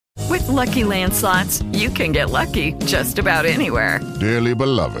Lucky Land Slots, you can get lucky just about anywhere. Dearly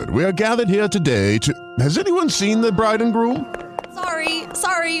beloved, we are gathered here today to... Has anyone seen the bride and groom?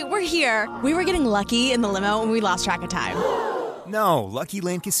 Sorry, we're here. We were getting lucky in the limo and we lost track of time. No, Lucky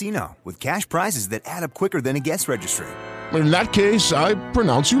Land Casino, with cash prizes that add up quicker than a guest registry. In that case, I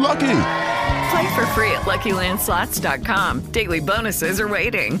pronounce you lucky. Play for free at LuckyLandSlots.com. Daily bonuses are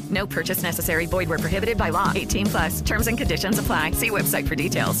waiting. No purchase necessary. Void where prohibited by law. 18+. Terms and conditions apply. See website for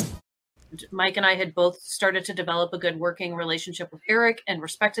details. Mike and I had both started to develop a good working relationship with Eric and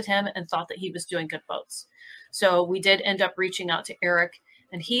respected him and thought that he was doing good votes. So we did end up reaching out to Eric,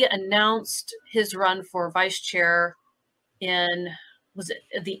 and he announced his run for vice chair was it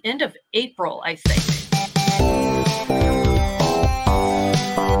at the end of April, I think.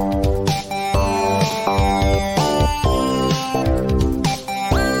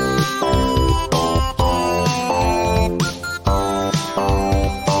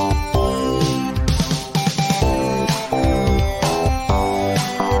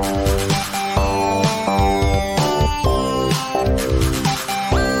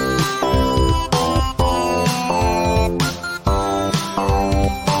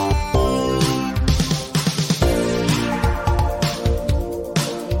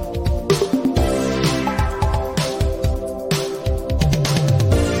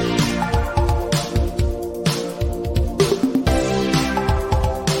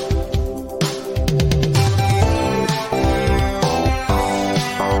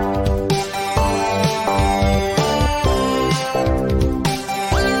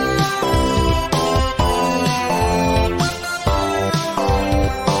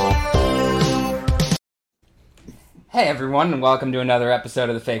 Hey everyone, and welcome to another episode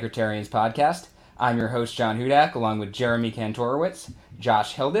of the Fakertarians podcast. I'm your host, John Hudak, along with Jeremy Kantorowicz,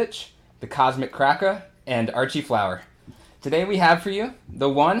 Josh Hilditch, the Cosmic Cracker, and Archie Flower. Today we have for you the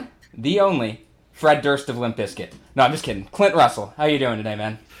one, the only, Fred Durst of Limp Bizkit. No, I'm just kidding. Clint Russell, how you doing today,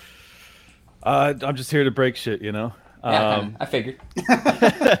 man? I'm just here to break shit, you know? Yeah, I figured.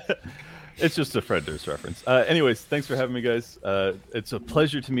 It's just a Fred Durst reference. Anyways, thanks for having me, guys. It's a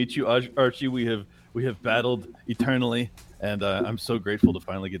pleasure to meet you, Archie. We have battled eternally, and I'm so grateful to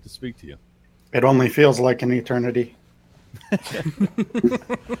finally get to speak to you. It only feels like an eternity.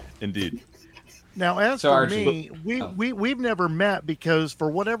 Indeed. Now, as So for Archie, me, we've never met because for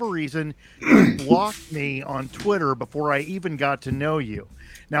whatever reason, you blocked me on Twitter before I even got to know you.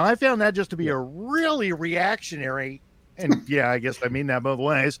 Now, I found that just to be a really reactionary, and yeah, I guess I mean that both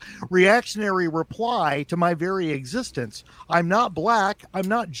ways, reactionary reply to my very existence. I'm not black. I'm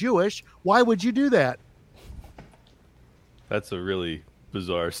not Jewish. Why would you do that? That's a really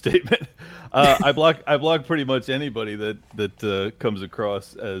bizarre statement. I block pretty much anybody that comes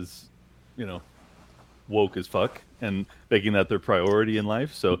across as, you know, woke as fuck and making that their priority in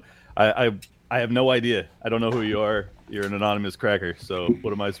life. So I have no idea. I don't know who you are. You're an anonymous cracker. So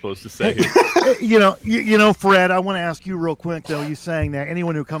what am I supposed to say here? You know, Fred, I want to ask you real quick, though. You saying that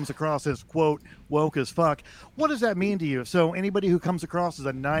anyone who comes across as, quote, woke as fuck, what does that mean to you? So anybody who comes across as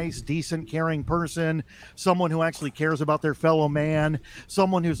a nice, decent, caring person, someone who actually cares about their fellow man,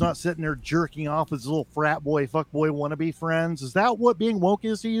 someone who's not sitting there jerking off with his little frat boy, fuck boy wannabe friends, is that what being woke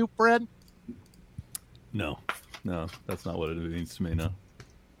is to you, Fred? No, that's not what it means to me, no.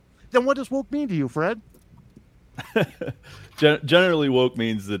 Then what does woke mean to you, Fred? Generally, woke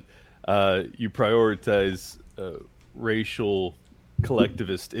means that you prioritize racial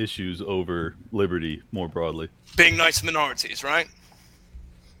collectivist issues over liberty more broadly. Being nice to minorities, right?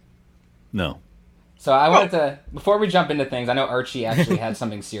 No. So I wanted to, before we jump into things, I know Archie actually had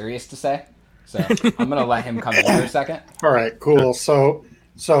something serious to say, so I'm going to let him come in for a second. All right, cool. So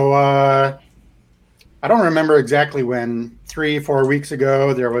I don't remember exactly when, 3-4 weeks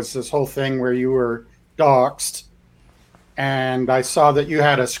ago, there was this whole thing where you were doxxed, and I saw that you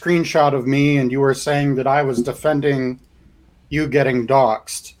had a screenshot of me and you were saying that I was defending you getting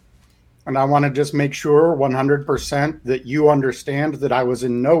doxxed. And I want to just make sure 100% that you understand that I was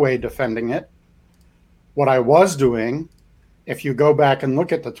in no way defending it. What I was doing, if you go back and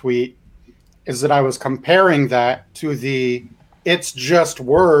look at the tweet, is that I was comparing that to the "it's just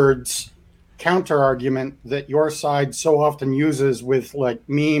words" counter argument that your side so often uses with like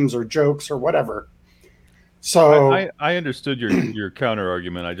memes or jokes or whatever. So I understood your counter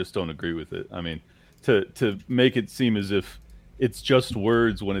argument. I just don't agree with it. I mean, to make it seem as if it's just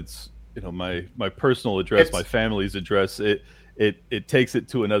words when it's, you know, my personal address, my family's address, it takes it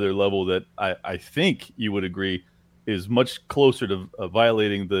to another level that I think you would agree is much closer to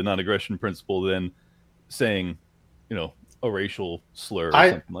violating the non-aggression principle than saying, you know, a racial slur or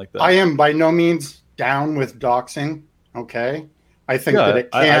something like that. I am by no means down with doxing. Okay. I think that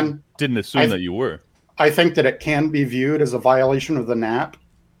it can. I didn't assume that you were. I think that it can be viewed as a violation of the NAP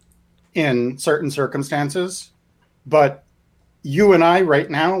in certain circumstances. But you and I right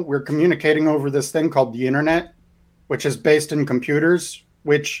now, we're communicating over this thing called the internet, which is based in computers,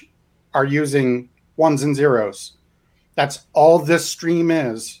 which are using ones and zeros. That's all this stream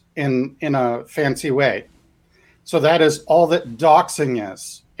is in a fancy way. So that is all that doxing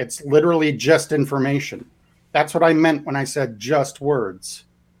is. It's literally just information. That's what I meant when I said just words.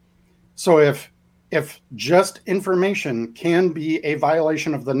 So if just information can be a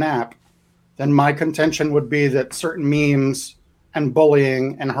violation of the NAP, then my contention would be that certain memes and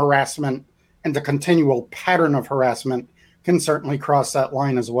bullying and harassment and the continual pattern of harassment can certainly cross that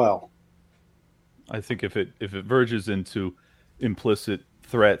line as well. I think if it verges into implicit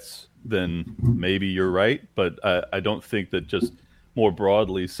threats, then maybe you're right. But I don't think that just more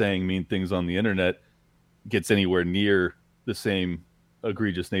broadly saying mean things on the internet gets anywhere near the same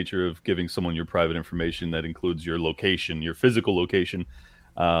egregious nature of giving someone your private information that includes your location, your physical location.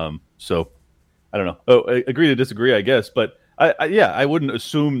 So I don't know. Oh, I agree to disagree, I guess. But I wouldn't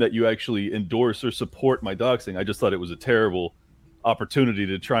assume that you actually endorse or support my doxing. I just thought it was a terrible opportunity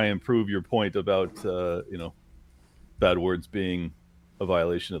to try and prove your point about bad words being a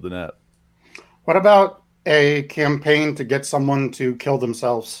violation of the NAP. What about a campaign to get someone to kill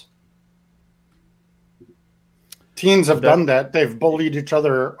themselves? Teens have done that. They've bullied each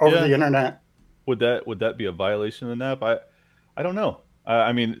other over the internet. Would that be a violation of the NAP? I don't know.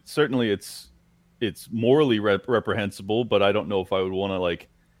 I mean, certainly it's morally reprehensible, but I don't know if I would want to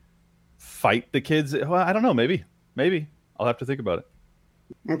fight the kids. Well, I don't know. Maybe I'll have to think about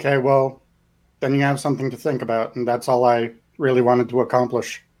it. Okay, well, then you have something to think about, and that's all I really wanted to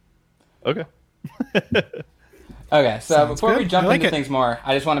accomplish. Okay. Okay, so before we jump into things more,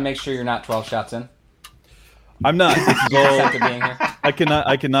 I just want to make sure you're not 12 shots in. I'm not. This is all, being here.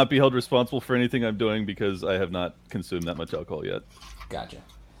 I cannot be held responsible for anything I'm doing because I have not consumed that much alcohol yet. Gotcha.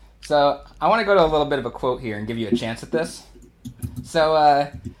 So I want to go to a little bit of a quote here and give you a chance at this. So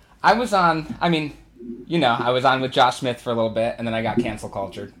I was on with Josh Smith for a little bit, and then I got cancel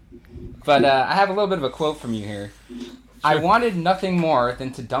cultured. But I have a little bit of a quote from you here. Sure. I wanted nothing more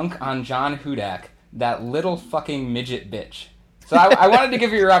than to dunk on John Hudak, that little fucking midget bitch. So I wanted to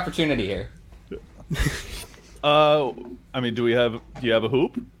give you your opportunity here. I mean, do you have a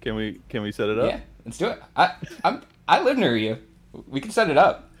hoop? Can we set it up? Yeah, let's do it. I live near you. We can set it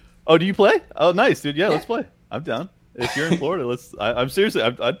up. Oh, do you play? Oh, nice, dude. Yeah, let's play. I'm down. If you're in Florida, I'm seriously.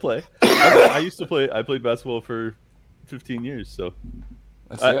 I'd play. I used to play. I played basketball for 15 years. So.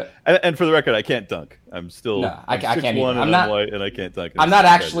 Let's do it. And for the record, I can't dunk. I'm still. No, I can't. I'm white, and I can't dunk. I'm not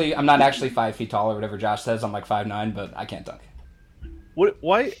actually 5 feet tall or whatever Josh says. I'm like 5'9", but I can't dunk.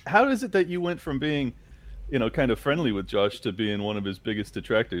 Why? How is it that you went from being, kind of friendly with Josh to being one of his biggest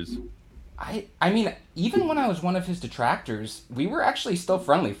detractors? I mean, even when I was one of his detractors, we were actually still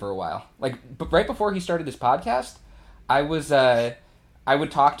friendly for a while. But right before he started his podcast, I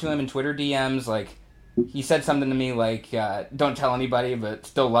would talk to him in Twitter DMs. He said something to me "Don't tell anybody, but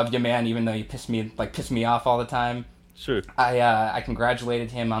still love you, man," even though you piss me off all the time. Sure. I congratulated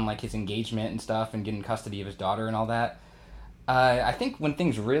him on his engagement and stuff, and getting custody of his daughter and all that. I think when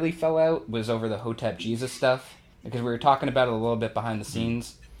things really fell out was over the Hotep Jesus stuff, because we were talking about it a little bit behind the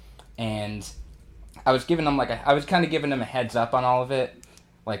scenes. And I was giving him I was kind of giving him a heads up on all of it,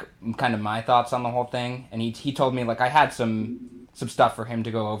 kind of my thoughts on the whole thing. And he told me I had some stuff for him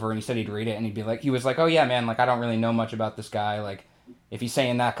to go over, and he said he'd read it, and he was like, "Oh yeah, man, I don't really know much about this guy. If he's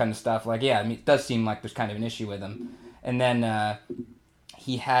saying that kind of stuff, yeah, I mean, it does seem like there's kind of an issue with him." And then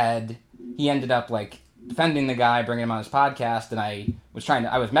he ended up defending the guy, bringing him on his podcast, and I was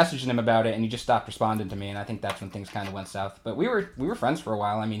messaging him about it, and he just stopped responding to me, and I think that's when things kind of went south. But we were friends for a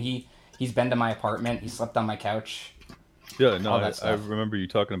while. I mean, he's been to my apartment, he slept on my couch. Yeah, no, I remember you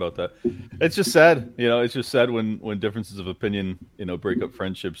talking about that. It's just sad, it's just sad when differences of opinion, break up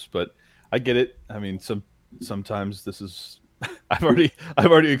friendships, but I get it. I mean, sometimes this is, I've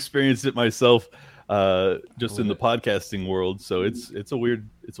already experienced it myself. Just in the podcasting world, so it's a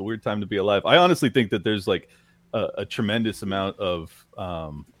weird time to be alive. I honestly think that there's a tremendous amount of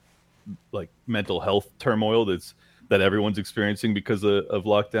mental health turmoil that everyone's experiencing because of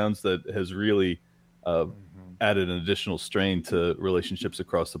lockdowns that has really added an additional strain to relationships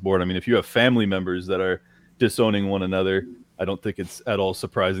across the board. I mean, if you have family members that are disowning one another, I don't think it's at all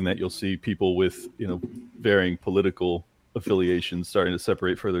surprising that you'll see people with varying political affiliations starting to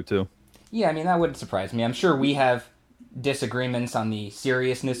separate further too. Yeah, I mean, that wouldn't surprise me. I'm sure we have disagreements on the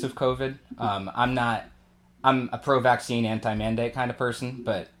seriousness of COVID. I'm a pro-vaccine, anti-mandate kind of person,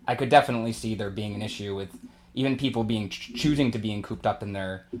 but I could definitely see there being an issue with, even people choosing to being cooped up in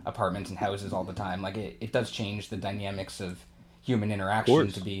their apartments and houses all the time. Like it does change the dynamics of human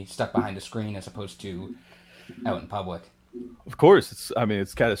interaction to be stuck behind a screen as opposed to out in public. Of course,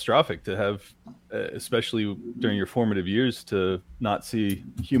 it's catastrophic to have, especially during your formative years, to not see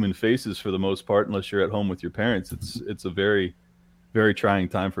human faces for the most part, unless you're at home with your parents. It's a very, very trying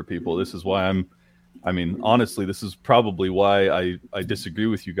time for people. This is why honestly, this is probably why I disagree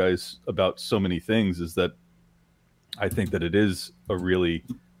with you guys about so many things, is that I think that it is a really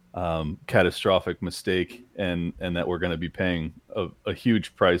catastrophic mistake, and that we're going to be paying a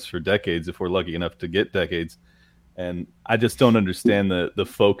huge price for decades if we're lucky enough to get decades. And I just don't understand the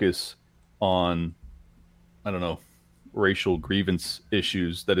focus on, I don't know, racial grievance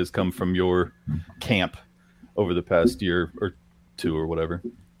issues that has come from your camp over the past year or two or whatever.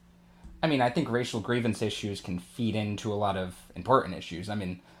 I mean, I think racial grievance issues can feed into a lot of important issues. I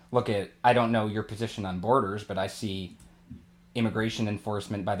mean, I don't know your position on borders, but I see immigration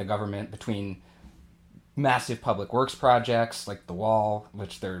enforcement by the government between massive public works projects like the wall,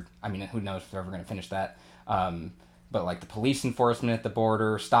 which who knows if they're ever going to finish that. But like the police enforcement at the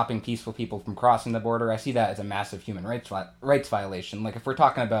border, stopping peaceful people from crossing the border, I see that as a massive human rights violation. Like if we're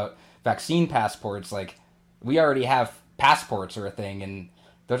talking about vaccine passports, like we already have passports are a thing, and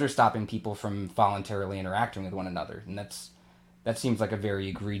those are stopping people from voluntarily interacting with one another. And that seems like a very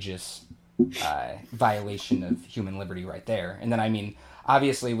egregious violation of human liberty right there. And then, I mean,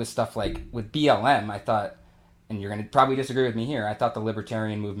 obviously with stuff like with BLM, I thought, and you're going to probably disagree with me here, I thought the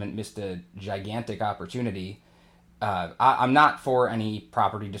libertarian movement missed a gigantic opportunity. I'm not for any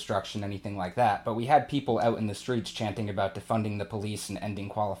property destruction, anything like that, but we had people out in the streets chanting about defunding the police and ending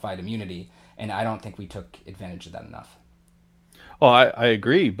qualified immunity, and I don't think we took advantage of that enough. Oh, I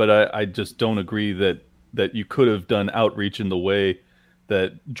agree, but I just don't agree that you could have done outreach in the way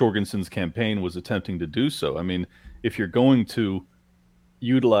that Jorgensen's campaign was attempting to do so. I mean, if you're going to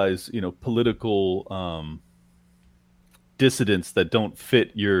utilize, political dissidents that don't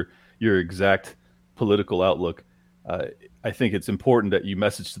fit your exact political outlook, I think it's important that you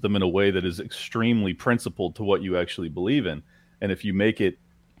message to them in a way that is extremely principled to what you actually believe in. And if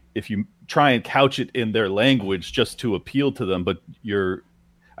you try and couch it in their language just to appeal to them, but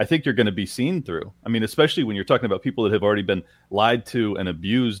I think you're going to be seen through. I mean, especially when you're talking about people that have already been lied to and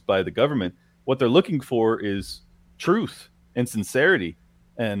abused by the government, what they're looking for is truth and sincerity.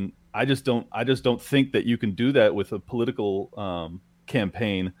 And I just don't think that you can do that with a political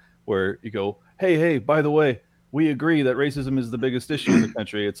campaign where you go, hey, by the way, we agree that racism is the biggest issue in the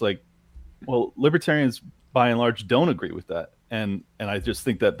country. It's like, well, libertarians by and large don't agree with that. And I just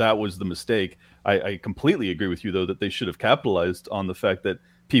think that was the mistake. I completely agree with you, though, that they should have capitalized on the fact that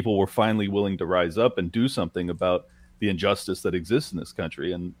people were finally willing to rise up and do something about the injustice that exists in this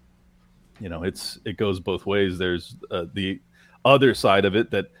country. And, it goes both ways. There's the other side of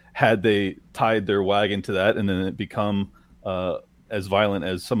it, that had they tied their wagon to that and then it become as violent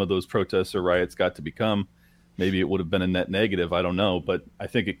as some of those protests or riots got to become, maybe it would have been a net negative. I don't know, but I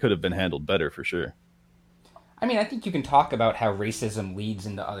think it could have been handled better for sure. I mean, I think you can talk about how racism leads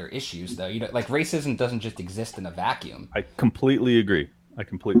into other issues, though. Like racism doesn't just exist in a vacuum. I completely agree. Okay.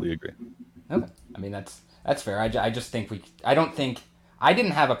 I mean, that's fair. I just think I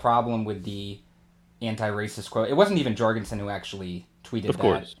didn't have a problem with the anti-racist quote. It wasn't even Jorgensen who actually tweeted that. Of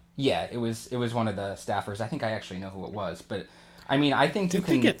course. Yeah, it was one of the staffers. I think I actually know who it was, but I mean, I think Did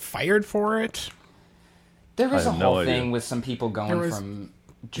they get fired for it? There was a whole thing with some people going from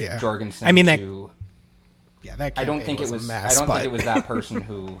Jorgensen to. Yeah, that I don't think it was. Mess, I don't think it was that person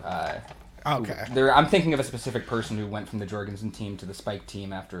who. Okay. I'm thinking of a specific person who went from the Jorgensen team to the Spike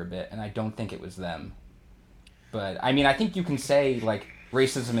team after a bit, and I don't think it was them. But I mean, I think you can say like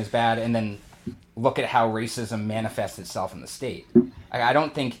racism is bad, and then look at how racism manifests itself in the state. I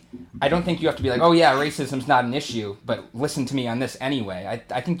don't think you have to be like, oh yeah, racism's not an issue, but listen to me on this anyway.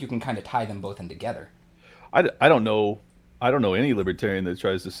 I think you can kind of tie them both in together. I don't know any libertarian that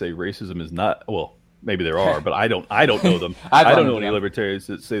tries to say racism is not, well, maybe there are, but I don't know them. I don't know any libertarians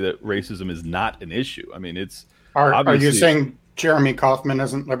that say that racism is not an issue. I mean, it's Are you saying Jeremy Kauffman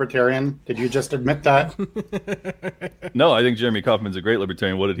isn't libertarian? Did you just admit that? No, I think Jeremy Kauffman's a great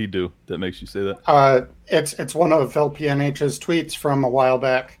libertarian. What did he do that makes you say that? It's one of LPNH's tweets from a while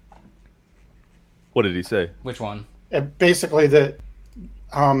back. What did he say? Which one? Basically that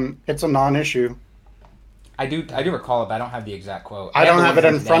it's a non-issue. I do recall it, but I don't have the exact quote. I don't have it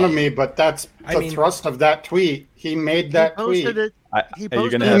in front of me, but that's the thrust of that tweet. He made that tweet. He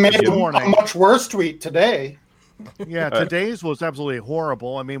made a much worse tweet today. Yeah, today's was absolutely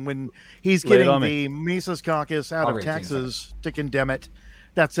horrible. I mean, when he's getting the Mises Caucus out of Texas to condemn it,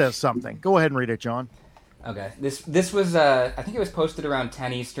 that says something. Go ahead and read it, John. Okay. This was I think it was posted around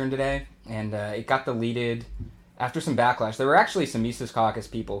 10 Eastern today, and it got deleted after some backlash. There were actually some Mises Caucus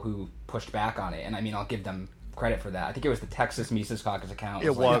people who pushed back on it, and I mean, I'll give them credit for that. I think it was the Texas Mises Caucus account.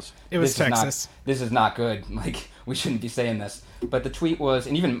 It was Texas. This is not good. Like, we shouldn't be saying this. But the tweet was,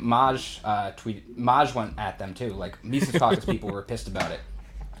 and even Maj went at them too. Like, Mises Caucus people were pissed about it.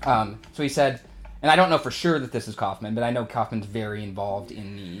 So he said, and I don't know for sure that this is Kaufman, but I know Kaufman's very involved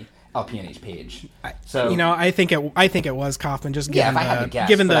in the LPNH page. So I think it was Kaufman, just given if I had to guess,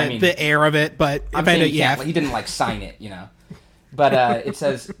 given the air of it. But if he didn't like sign it, But it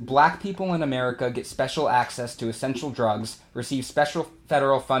says, Black people in America get special access to essential drugs, receive special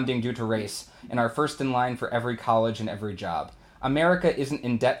federal funding due to race, and are first in line for every college and every job. America isn't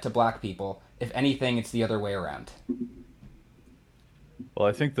in debt to Black people. If anything, it's the other way around. Well,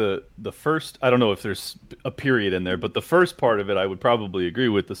 I think the first, I don't know if there's a period in there, but the first part of it I would probably agree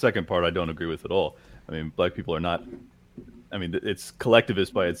with. The second part I don't agree with at all. I mean, Black people are not, I mean, it's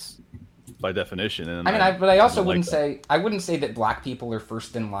collectivist by definition. And but I also wouldn't say that Black people are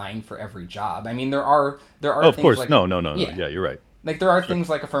first in line for every job. I mean, there are of things course, like, no. Yeah, you're right. Like, there are things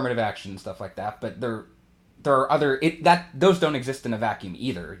like affirmative action and stuff like that, but there are other those don't exist in a vacuum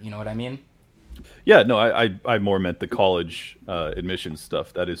either. You know what I mean? Yeah, no, I more meant the college admissions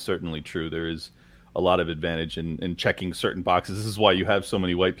stuff. That is certainly true. There is a lot of advantage in checking certain boxes. This is why you have so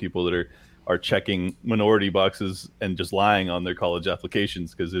many white people that are checking minority boxes and just lying on their college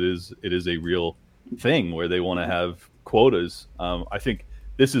applications, because it is a real thing where they want to have quotas. I think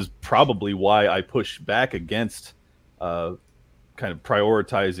this is probably why I push back against kind of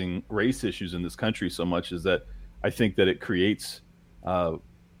prioritizing race issues in this country so much, is that I think that it creates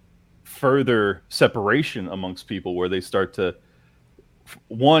further separation amongst people, where they start to,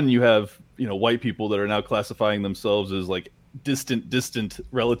 one, you have white people that are now classifying themselves as like distant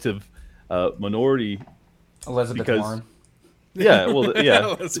relative minority. Elizabeth Warren. Yeah, well,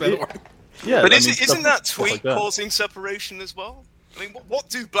 yeah. Elizabeth Warren. Yeah, but isn't that tweet like that causing separation as well? I mean, what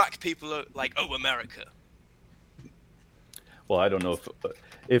do Black people like? Oh, America. Well, I don't know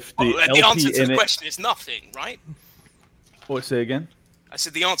if the the answer to the question is nothing, right? What? Say again? I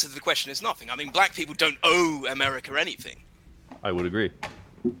said the answer to the question is nothing. I mean, Black people don't owe America anything. I would agree.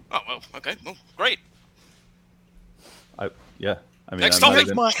 Oh, well, okay. Well, great. I mean, next topic.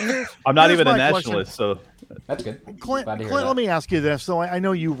 I'm not even a nationalist, so that's good. Clint, let me ask you this. So I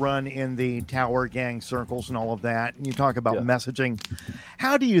know you run in the Tower Gang circles and all of that, and you talk about messaging.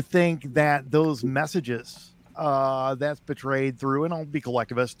 How do you think that those messages that's portrayed through, and I'll be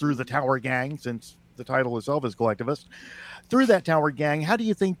collectivist, through the Tower Gang, since the title itself is collectivist, through that Tower Gang, how do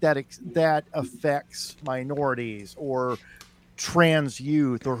you think that affects minorities or trans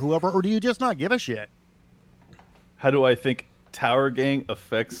youth or whoever, or do you just not give a shit? How do I think Tower Gang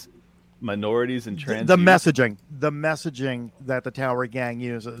affects minorities and trans? The messaging that the Tower Gang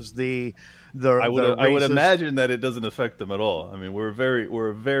uses. I would imagine that it doesn't affect them at all. I mean, we're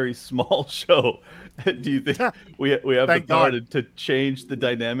a very small show. Do you think we have the power to change the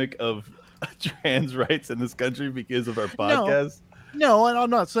dynamic of trans rights in this country because of our podcast? No, and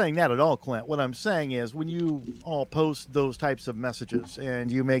I'm not saying that at all, Clint. What I'm saying is, when you all post those types of messages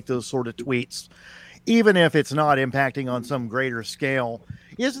and you make those sort of tweets, even if it's not impacting on some greater scale,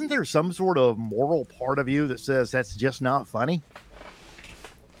 isn't there some sort of moral part of you that says that's just not funny?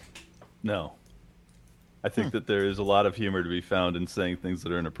 No. I think that there is a lot of humor to be found in saying things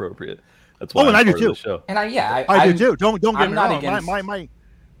that are inappropriate. That's why and I do too. Show. And I do too. Don't get me wrong.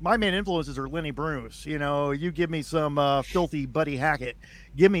 My main influences are Lenny Bruce. You give me some filthy Buddy Hackett.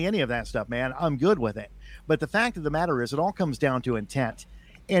 Give me any of that stuff, man. I'm good with it. But the fact of the matter is, it all comes down to intent.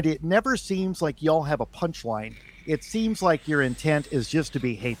 And it never seems like y'all have a punchline. It seems like your intent is just to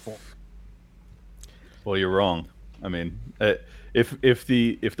be hateful. Well, you're wrong. I mean, if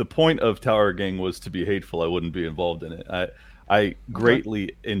the point of Tower Gang was to be hateful, I wouldn't be involved in it. I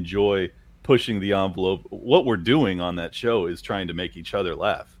greatly enjoy pushing the envelope. What we're doing on that show is trying to make each other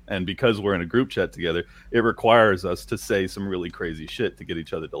laugh. And because we're in a group chat together, it requires us to say some really crazy shit to get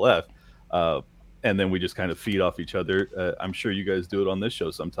each other to laugh. And then we just kind of feed off each other. I'm sure you guys do it on this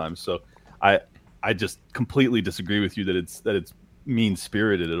show sometimes. So I just completely disagree with you that it's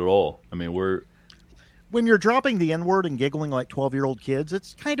mean-spirited at all. I mean, when you're dropping the N-word and giggling like 12-year-old kids,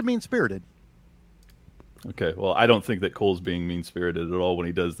 it's kind of mean-spirited. Okay, well, I don't think that Cole's being mean-spirited at all when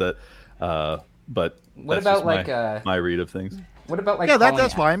he does that. But what about my read of things? What about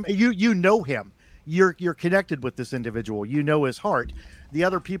that's fine. You know him. You're connected with this individual. You know his heart. The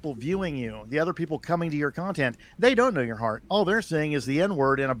other people viewing you, the other people coming to your content, they don't know your heart. All they're seeing is the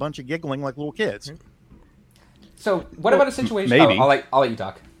N-word and a bunch of giggling like little kids. So what about a situation? Maybe. I'll let you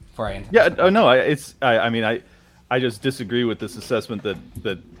talk. before I answer. Yeah, no, I just disagree with this assessment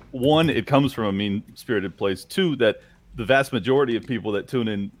that one, it comes from a mean-spirited place. Two, that the vast majority of people that tune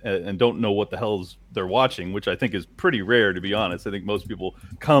in and don't know what the hell's they're watching, which I think is pretty rare, to be honest. I think most people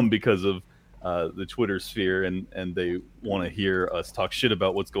come because of the Twitter sphere and they want to hear us talk shit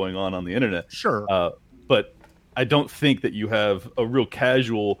about what's going on the internet. Sure. But I don't think that you have a real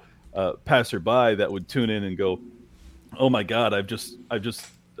casual passerby that would tune in and go, "Oh my God, I've just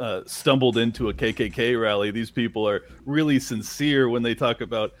stumbled into a KKK rally. These people are really sincere when they talk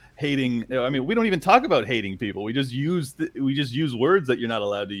about hating." I mean, we don't even talk about hating people. We just use words that you're not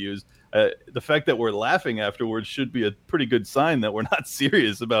allowed to use. The fact that we're laughing afterwards should be a pretty good sign that we're not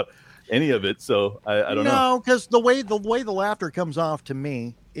serious about any of it. So I don't know. No, because the way the laughter comes off to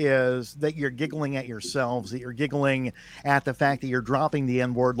me is that you're giggling at yourselves, that you're giggling at the fact that you're dropping the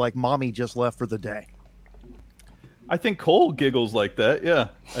N-word like mommy just left for the day. I think Cole giggles like that. Yeah,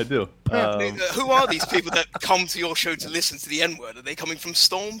 I do. Who are these people that come to your show to listen to the N-word? Are they coming from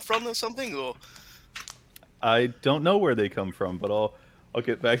Stormfront or something? Or I don't know where they come from, but I'll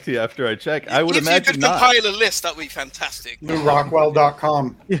get back to you after I check. I would if imagine you could not. compile a list, that would be fantastic.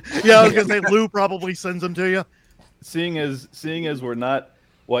 LouRockwell.com. Yeah, because Lou probably sends them to you. Seeing as we're not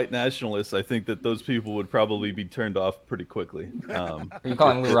white nationalists, I think that those people would probably be turned off pretty quickly. Are you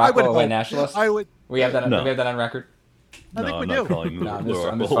calling Lou Rockwell a white nationalist? I would. We have that. No. We have that on record. I think I'm we not do. calling Lou I'm Rockwell just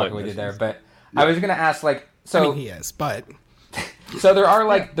a fucking white with you there, nationalist. but I was gonna ask, like, so I mean, he is, but so there are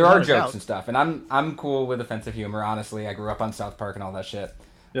without a jokes doubt. and stuff, and I'm cool with offensive humor. Honestly, I grew up on South Park and all that shit.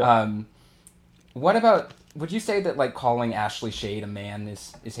 Yeah. What about? Would you say that like calling Ashley Shade a man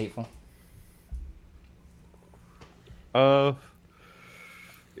is hateful? I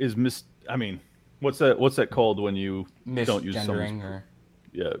mean, what's that called when you don't use Misgendering or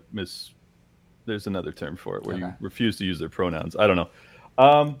yeah, there's another term for it where you Okay. refuse to use their pronouns. I don't know.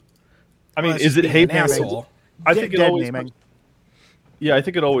 I mean, Well, is it being an hateful? asshole. I think it Dead always naming. I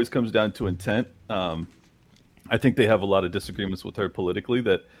think it always comes down to intent. I think they have a lot of disagreements with her politically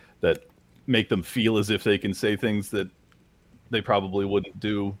that make them feel as if they can say things that they probably wouldn't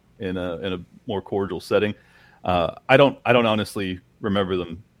do in a more cordial setting. I don't honestly remember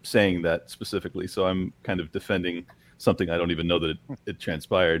them saying that specifically, so I'm kind of defending something I don't even know that it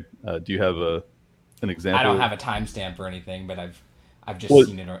transpired. Do you have an example? I don't have a timestamp or anything, but I've just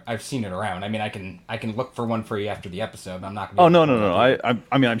seen it. I've seen it around. I mean, I can look for one for you after the episode. I'm not. Gonna No.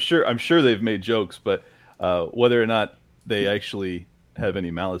 I mean, I'm sure they've made jokes, but whether or not they actually have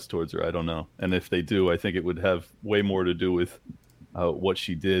any malice towards her, I don't know. And if they do, I think it would have way more to do with what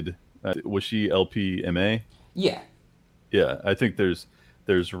she did. Was she LPMA? Yeah. Yeah, I think there's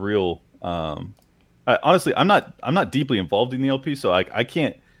real. Honestly, I'm not deeply involved in the LP, so I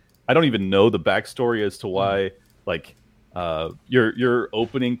don't even know the backstory as to why your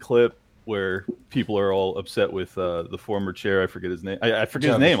opening clip where people are all upset with the former chair. I forget his name. I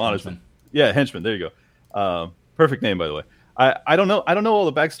forget his name, honestly. Yeah, Henchman. There you go. Perfect name, by the way. I don't know all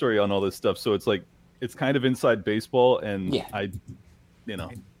the backstory on all this stuff, so it's like it's kind of inside baseball, and Yeah.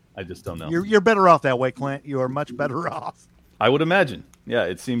 I just don't know. You're better off that way, Clint. You are much better off. I would imagine. Yeah,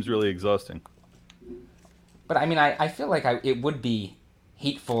 it seems really exhausting. But I mean, I feel like it would be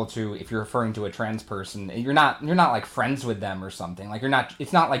hateful to, if you're referring to a trans person, you're not like friends with them or something. Like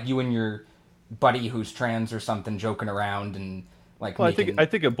it's not like you and your buddy who's trans or something joking around and like. Well, I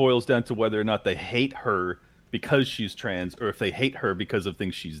think it boils down to whether or not they hate her because she's trans, or if they hate her because of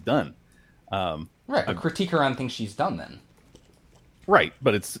things she's done. Right, but critique her on things she's done then. Right,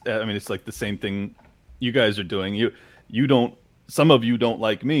 but it's like the same thing you guys are doing. You don't. Some of you don't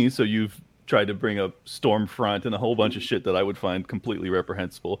like me, so you've tried to bring up Stormfront and a whole bunch of shit that I would find completely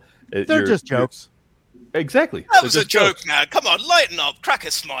reprehensible. They're just jokes. Exactly. That was a joke, man. Come on, lighten up. Crack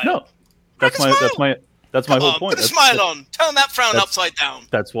a smile. No, Crack that's a my smile. that's my whole point. Put a smile on. Turn that frown that's- upside down.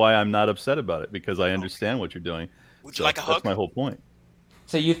 That's why I'm not upset about it, because I understand what you're doing. Would you like a hug? That's my whole point.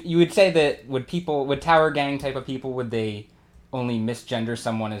 So you would say that would Tower Gang type of people, would they only misgender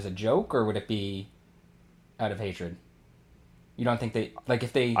someone as a joke, or would it be out of hatred? You don't think they like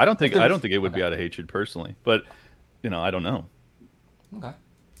if they? I don't think it would be out of hatred personally, but I don't know. Okay.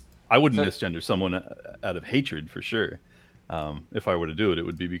 I wouldn't misgender someone out of hatred for sure. If I were to do it, it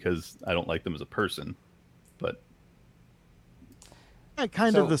would be because I don't like them as a person. But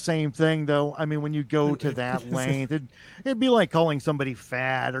Kind of the same thing, though. I mean, when you go to that length, it'd be like calling somebody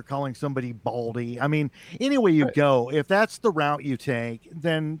fat or calling somebody baldy. I mean, any way you go, if that's the route you take,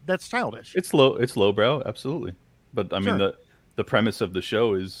 then that's childish. It's lowbrow, absolutely. But I mean, the premise of the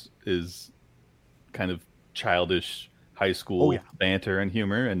show is kind of childish high school banter and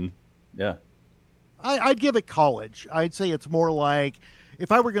humor, and yeah. I'd give it college. I'd say it's more like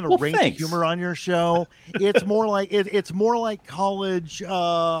if I were going to rate the humor on your show, it's more like it's more like college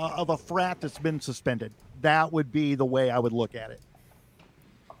of a frat that's been suspended. That would be the way I would look at it.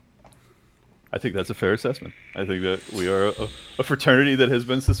 I think that's a fair assessment. I think that we are a fraternity that has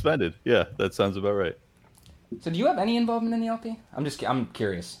been suspended. Yeah, that sounds about right. So do you have any involvement in the LP? I'm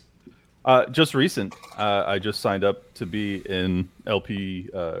curious. Just recent. I just signed up to be in LP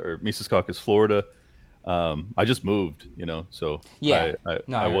or Mississauga, Florida. I just moved, so yeah.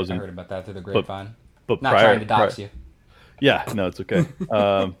 I wasn't. I heard about that through the grapevine. But not trying to dox you. Yeah, no, it's okay.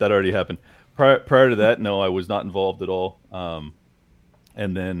 That already happened. Prior to that, no, I was not involved at all.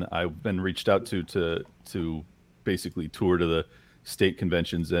 And then I've been reached out to basically tour to the state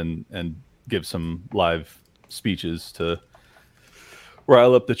conventions and give some live speeches to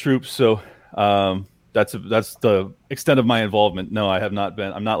rile up the troops. So that's the extent of my involvement. No, I have not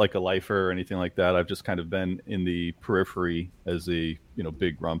been. I'm not like a lifer or anything like that. I've just kind of been in the periphery as a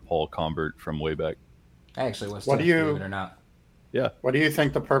big Ron Paul convert from way back. I actually was. Believe it or not. Yeah. What do you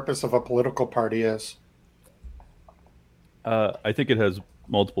think the purpose of a political party is? I think it has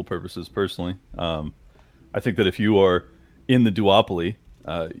multiple purposes. Personally, I think that if you are in the duopoly,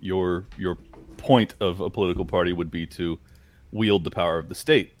 your point of a political party would be to wield the power of the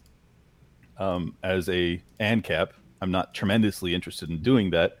state. As a ANCAP, I'm not tremendously interested in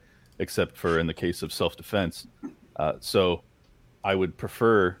doing that, except for in the case of self-defense. So I would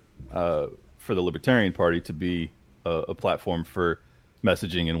prefer for the Libertarian Party to be a platform for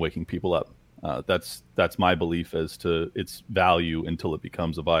messaging and waking people up. That's my belief as to its value until it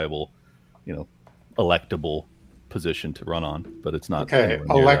becomes a viable, electable position to run on. But it's not. Okay,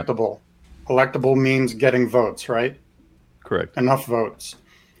 electable. Electable means getting votes, right? Correct. Enough votes.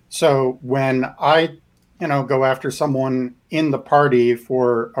 So when I, go after someone in the party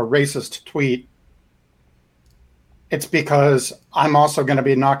for a racist tweet, it's because I'm also going to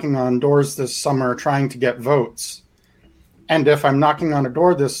be knocking on doors this summer trying to get votes. And if I'm knocking on a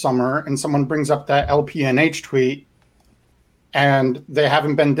door this summer and someone brings up that LPNH tweet and they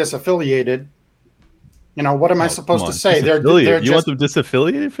haven't been disaffiliated, what am I supposed to say? They're you want them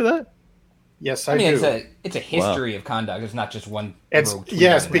disaffiliated for that? Yes, I do. It's a history of conduct. It's not just one.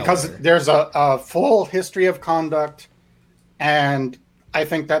 Yes, because there's a full history of conduct, and I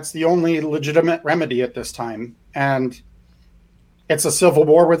think that's the only legitimate remedy at this time. And it's a civil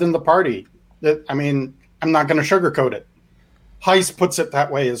war within the party. I'm not going to sugarcoat it. Heiss puts it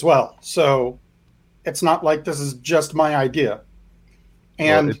that way as well. So it's not like this is just my idea.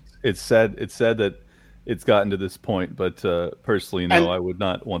 And it's said that it's gotten to this point, but personally, no, I would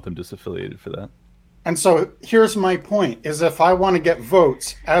not want them disaffiliated for that. And so here's my point, is if I want to get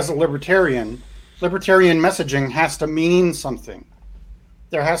votes as a libertarian messaging has to mean something.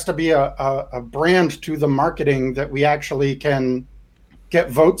 There has to be a brand to the marketing that we actually can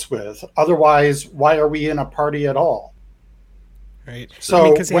get votes with. Otherwise, why are we in a party at all? Right.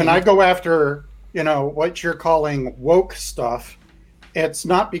 So when I go after, what you're calling woke stuff, it's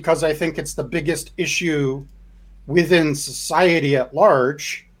not because I think it's the biggest issue within society at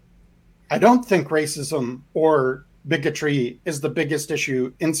large. I don't think racism or bigotry is the biggest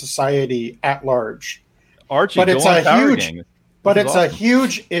issue in society at large. Archie, but it's a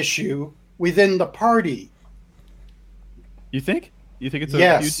huge issue within the party. You think? You think it's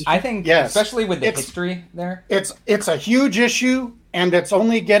a huge issue? I think, especially with the history there. It's a huge issue, and it's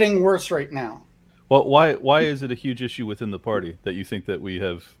only getting worse right now. Well, why is it a huge issue within the party that you think that we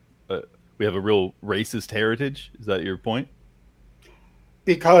have a real racist heritage? Is that your point?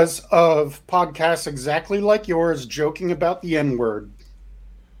 Because of podcasts exactly like yours joking about the N-word.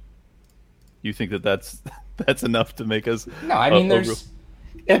 You think that's enough to make us? No, I mean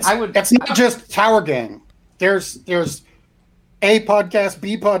It's not just Tower Gang. There's A podcast,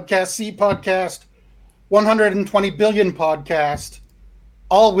 B podcast, C podcast, 120 billion podcast.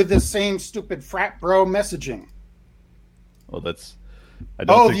 All with the same stupid frat bro messaging. Well,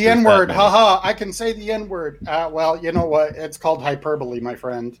 the N-word. Haha, I can say the N-word. Well, you know what? It's called hyperbole, my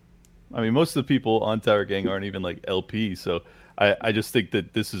friend. I mean, most of the people on Tower Gang aren't even like LP, so I just think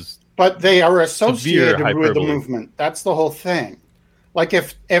that this is... But they are associated with the movement. That's the whole thing. Like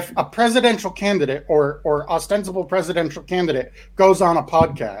if a presidential candidate or ostensible presidential candidate goes on a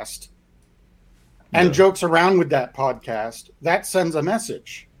podcast and jokes around with that podcast, that sends a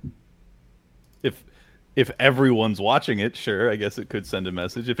message. If everyone's watching it, sure, I guess it could send a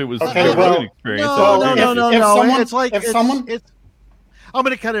message. If it was okay, an experience, I'm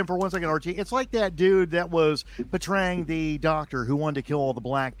going to cut in for 1 second, Archie. It's like that dude that was portraying the doctor who wanted to kill all the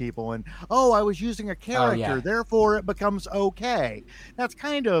black people, and I was using a character, therefore it becomes okay. That's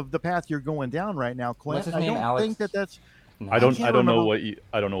kind of the path you're going down right now, Clint. What's his name? Alex? Think that's I don't know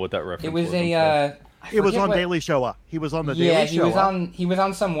what that reference was. It was on Daily Show. He was on the Daily Show. He was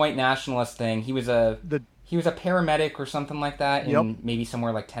on some white nationalist thing. He was a paramedic or something like that in maybe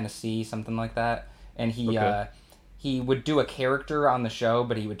somewhere like Tennessee, something like that. And he would do a character on the show,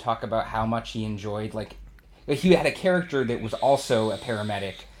 but he would talk about how much he enjoyed, like, he had a character that was also a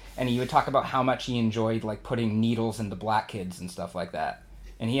paramedic, and he would talk about how much he enjoyed, like, putting needles into black kids and stuff like that.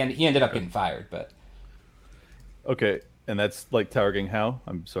 And he ended up getting fired, but... Okay, and that's like Tower Gang how?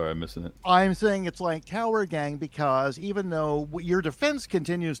 I'm sorry, I'm missing it. I'm saying it's like Tower Gang because even though your defense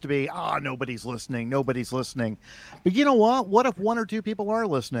continues to be, nobody's listening. But you know what? What if one or two people are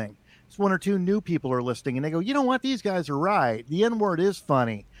listening? It's one or two new people are listening, and they go, you know what? These guys are right. The N-word is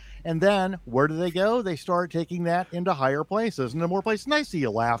funny. And then where do they go? They start taking that into higher places and the more places. And I see you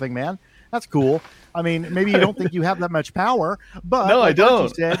laughing, man. That's cool. I mean, maybe you don't think you have that much power, but no, I don't.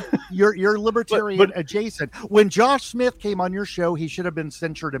 Archie said, you're libertarian adjacent. When Josh Smith came on your show, he should have been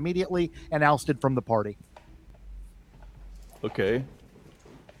censured immediately and ousted from the party. Okay.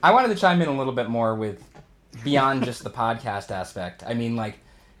 I wanted to chime in a little bit more with beyond just the podcast aspect. I mean, like,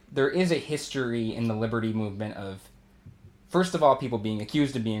 there is a history in the liberty movement of, first of all, people being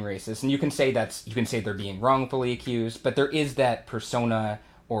accused of being racist, and you can say they're being wrongfully accused, but there is that persona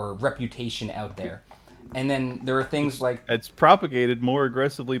or reputation out there. And then there are things like it's propagated more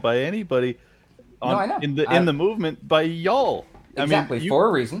aggressively by anybody in the movement by y'all. Exactly, I mean, for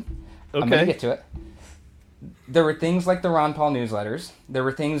a reason. Okay. I'm going to get to it. There were things like the Ron Paul newsletters. There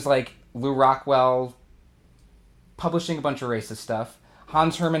were things like Lou Rockwell publishing a bunch of racist stuff.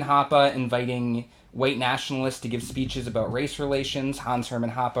 Hans Hermann Hoppe inviting white nationalists to give speeches about race relations. Hans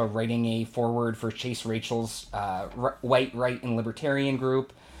Hermann Hoppe writing a foreword for Chase Rachel's white, right, and libertarian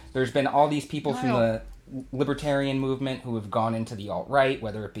group. There's been all these people from the libertarian movement who have gone into the alt-right,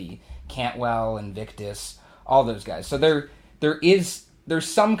 whether it be Cantwell, Invictus, all those guys. So there's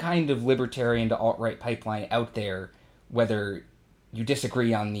some kind of libertarian to alt-right pipeline out there, whether you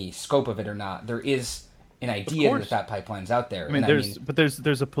disagree on the scope of it or not. There is an idea that pipeline's out there. I mean,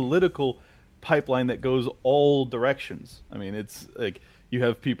 there's a political pipeline that goes all directions. I mean, it's like you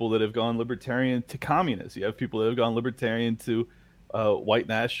have people that have gone libertarian to communists. You have people that have gone libertarian to white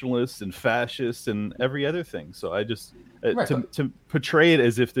nationalists and fascists and every other thing. So I just to portray it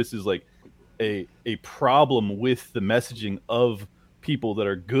as if this is like a problem with the messaging of people that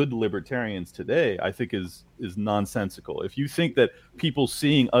are good libertarians today, I think is nonsensical. If you think that people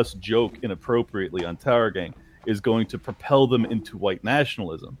seeing us joke inappropriately on Tower Gang is going to propel them into white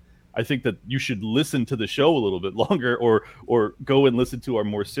nationalism, I think that you should listen to the show a little bit longer, or go and listen to our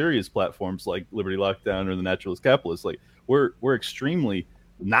more serious platforms like Liberty Lockdown or the Naturalist Capitalist. Like we're extremely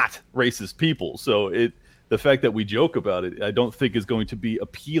not racist people, so the fact that we joke about it, I don't think is going to be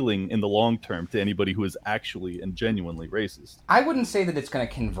appealing in the long term to anybody who is actually and genuinely racist. I wouldn't say that it's going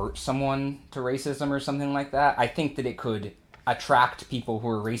to convert someone to racism or something like that. I think that it could attract people who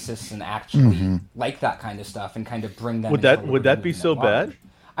are racist and actually like that kind of stuff and kind of bring them. Would that be so bad?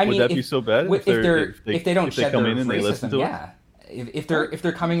 I mean, would that be so bad if they don't shed their racism? Yeah. If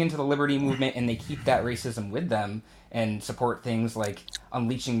they're coming into the liberty movement and they keep that racism with them and support things like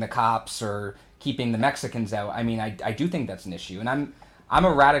unleashing the cops or keeping the Mexicans out, I mean, I do think that's an issue. And I'm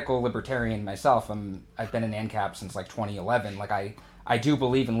a radical libertarian myself. I've been in ANCAP since like 2011. Like I do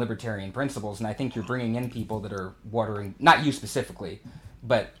believe in libertarian principles, and I think you're bringing in people that are watering, not you specifically,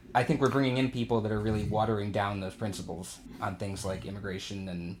 but I think we're bringing in people that are really watering down those principles on things like immigration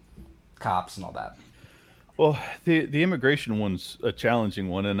and cops and all that. Well, the immigration one's a challenging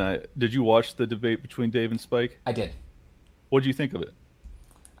one, and did you watch the debate between Dave and Spike? I did. What did you think of it?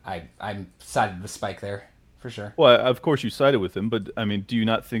 I'm sided with Spike there, for sure. Well, of course you sided with him, but I mean, do you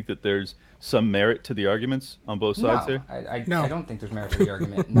not think that there's some merit to the arguments on both sides there? I don't think there's merit to the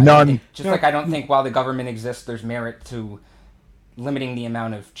argument. None. Like I don't think while the government exists, there's merit to limiting the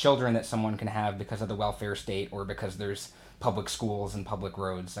amount of children that someone can have because of the welfare state or because there's public schools and public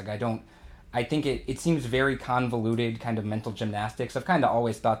roads. Like I think it seems very convoluted, kind of mental gymnastics. I've kind of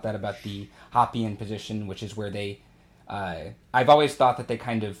always thought that about the Hoppian position, which is where I've always thought that they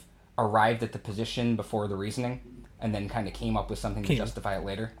kind of arrived at the position before the reasoning and then kind of came up with something to justify it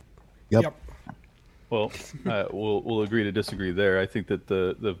later. Yep. Well, we'll agree to disagree there. I think that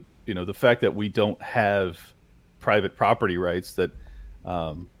the fact that we don't have private property rights, that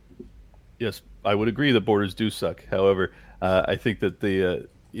yes, I would agree that borders do suck. However, I think that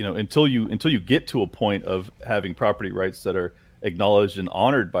until you get to a point of having property rights that are acknowledged and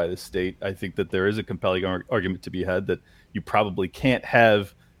honored by the state, I think that there is a compelling argument to be had that you probably can't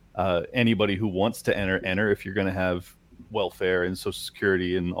have anybody who wants to enter if you're going to have welfare and Social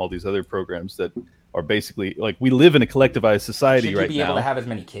Security and all these other programs that are basically like, we live in a collectivized society right now. Should you be able to have as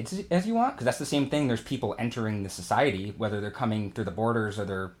many kids as you want? Because that's the same thing. There's people entering the society, whether they're coming through the borders or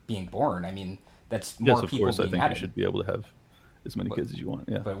they're being born. I mean, that's more yes, of people course, being I think added. you should be able to have as many kids as you want.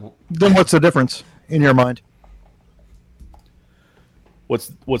 Yeah. Then what's the difference in your mind?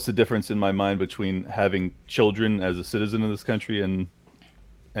 What's the difference in my mind between having children as a citizen of this country and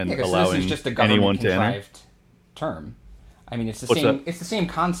allowing this is just a anyone to enter? government-contrived term. I mean, it's the same. It's the same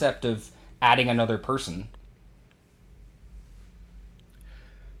concept of adding another person.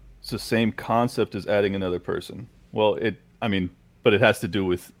 It's the same concept as adding another person. Well, but it has to do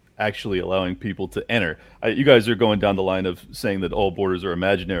with actually allowing people to enter. You guys are going down the line of saying that all borders are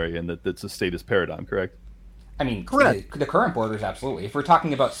imaginary and that that's a statist paradigm, correct? I mean, correct. The current borders, absolutely. If we're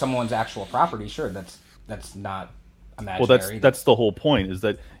talking about someone's actual property, sure, that's not imaginary. Well, that's the whole point, is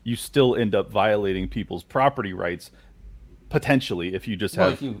that you still end up violating people's property rights potentially if you just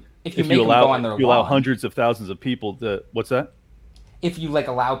have if you allow hundreds of thousands of people to what's that? If you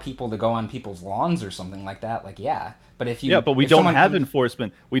allow people to go on people's lawns or something like that, yeah. But but we don't have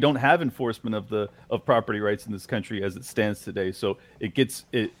enforcement. We don't have enforcement of property rights in this country as it stands today. So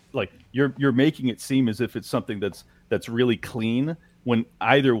you're making it seem as if it's something that's really clean. When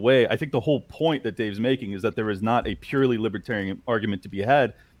either way, I think the whole point that Dave's making is that there is not a purely libertarian argument to be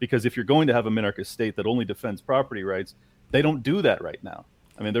had, because if you're going to have a minarchist state that only defends property rights, they don't do that right now.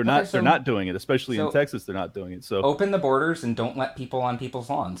 I mean, they're not doing it, especially in Texas. They're not doing it. So open the borders and don't let people on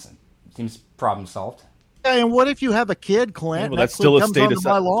people's lawns. Seems problem solved. Yeah, and what if you have a kid, Clint? Well, that's still a comes onto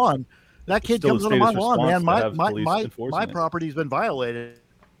my lawn. That kid comes onto my lawn, man. My property's been violated.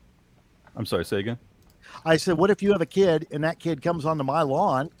 I'm sorry, say again? I said, what if you have a kid and that kid comes onto my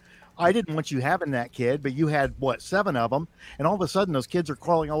lawn? I didn't want you having that kid, but you had, 7 of them, and all of a sudden those kids are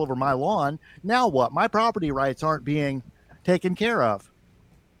crawling all over my lawn. Now what? My property rights aren't being taken care of.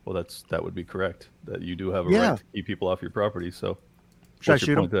 Well, that would be correct. That you do have a right to keep people off your property. So, should I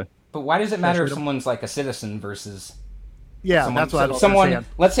shoot them? There? But why does it matter if someone's a citizen versus? Yeah, that's what I don't understand.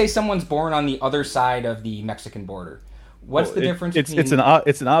 Let's say someone's born on the other side of the Mexican border. What's the difference? It's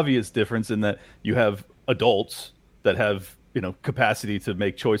an obvious difference in that you have adults that have capacity to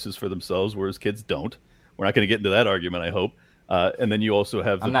make choices for themselves, whereas kids don't. We're not going to get into that argument, I hope. And then you also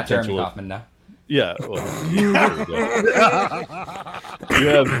have I'm not Jeremy Kaufman now. Yeah, well, you have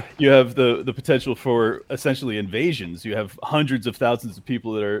the potential for essentially invasions. You have hundreds of thousands of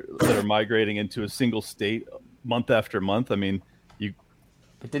people that are migrating into a single state month after month. I mean,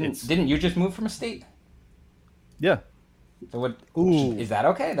 But didn't you just move from a state? Yeah. So what? Is that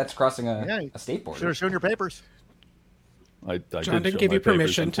okay? That's crossing a state border. Should have shown your papers. John didn't give you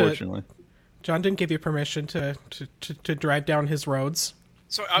permission to. John didn't give you permission to drive down his roads.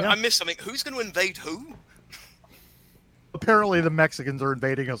 Sorry, I missed something. Who's going to invade who? Apparently, the Mexicans are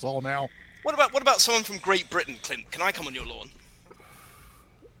invading us all now. What about someone from Great Britain, Clint? Can I come on your lawn?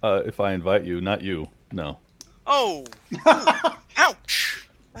 If I invite you, not you. No. Oh, ouch!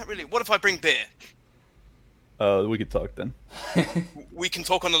 Not really. What if I bring beer? We could talk then. We can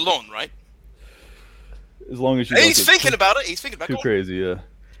talk on the lawn, right? As long as you. He's thinking about it. He's thinking about it. Too crazy, yeah.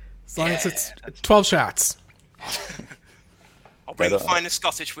 As long as it's 12 shots. I'll bring the finest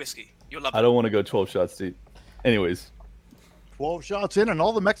Scottish whiskey. You'll love it. I don't want to go 12 shots deep. Anyways. 12 shots in, and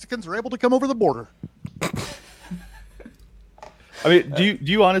all the Mexicans are able to come over the border. I mean, do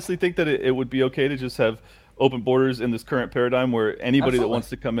you honestly think that it would be okay to just have open borders in this current paradigm where anybody that wants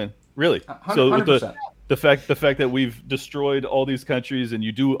to come in? Really? 100%. So the fact that we've destroyed all these countries, and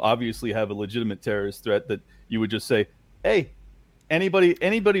you do obviously have a legitimate terrorist threat, that you would just say, hey,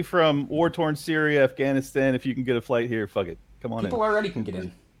 anybody from war-torn Syria, Afghanistan, if you can get a flight here, fuck it. Come on in. People already can get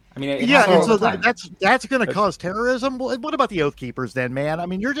in. I mean, and so that's going to cause terrorism. What about the Oath Keepers then, man? I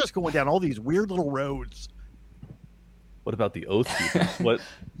mean, you're just going down all these weird little roads. What about the Oath Keepers? What?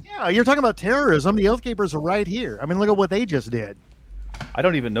 Yeah, you're talking about terrorism. The Oath Keepers are right here. I mean, look at what they just did. I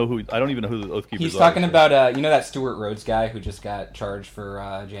don't even know who the Oath Keepers are. He's talking about that Stuart Rhodes guy who just got charged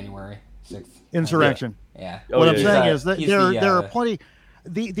for January 6th. Insurrection. Yeah. What I'm saying is that there are plenty.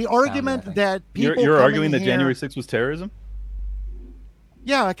 The argument that people you're arguing that January 6th was terrorism.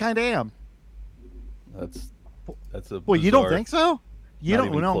 Yeah, I kind of am. That's a. Well, you don't think so? You Not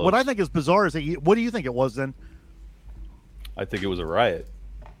don't even know. close. What I think is bizarre is that what do you think it was then? I think it was a riot.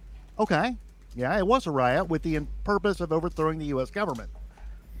 Okay. Yeah, it was a riot with the purpose of overthrowing the U.S. government.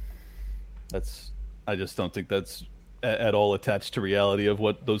 I just don't think that's at all attached to reality of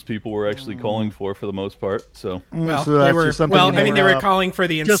what those people were actually calling for the most part. So, well, so they were calling for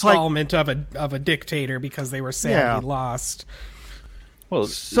the just installment of a dictator because they were sad he lost. Well,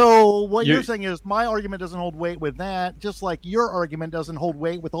 so what you're saying is my argument doesn't hold weight with that, just like your argument doesn't hold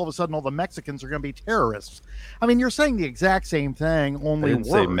weight with all of a sudden all the Mexicans are going to be terrorists. I mean, you're saying the exact same thing, only I didn't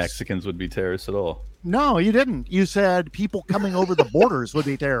worse. say Mexicans would be terrorists at all. No, you didn't. You said people coming over the borders would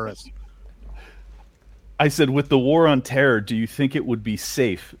be terrorists. I said, with the war on terror, do you think it would be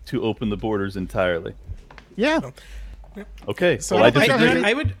safe to open the borders entirely? Yeah. Okay. So well, I disagree.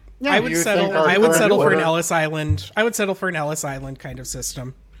 I would settle for an Ellis Island. I would settle for an Ellis Island kind of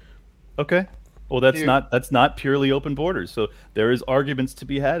system. Okay. Well, that's not purely open borders. So there is arguments to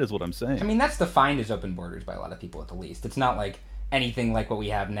be had, is what I'm saying. I mean, that's defined as open borders by a lot of people, at the least. It's not like anything like what we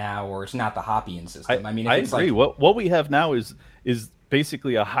have now, or it's not the Hoppian system. I mean, I agree. What we have now is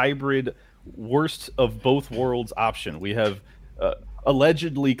basically a hybrid worst of both worlds option. We have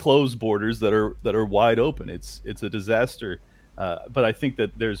allegedly closed borders that are wide open. It's a disaster. But I think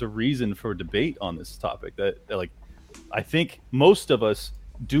that there's a reason for debate on this topic. That I think most of us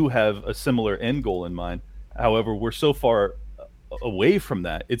do have a similar end goal in mind. However, we're so far away from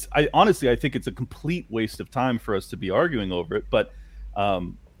that. I think it's a complete waste of time for us to be arguing over it. But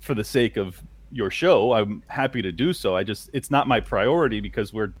for the sake of your show, I'm happy to do so. It's not my priority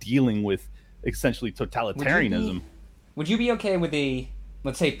because we're dealing with essentially totalitarianism. Would you be okay with a,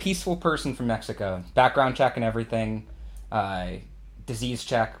 let's say, peaceful person from Mexico, background check and everything, disease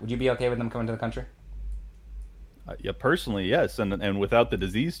check? Would you be okay with them coming to the country? Yeah, personally, yes, and without the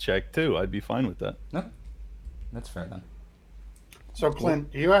disease check too, I'd be fine with that. No, that's fair then. So,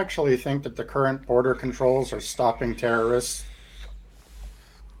 Clint, do you actually think that the current border controls are stopping terrorists?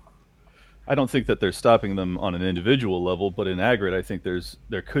 I don't think that they're stopping them on an individual level, but in aggregate, I think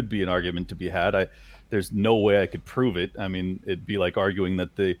there could be an argument to be had. There's no way I could prove it. I mean, it'd be like arguing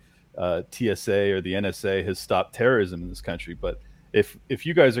that the TSA or the NSA has stopped terrorism in this country. But if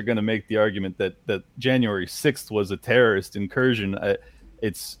you guys are going to make the argument that January 6th was a terrorist incursion, I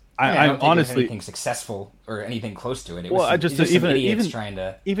don't think honestly anything successful or anything close to it.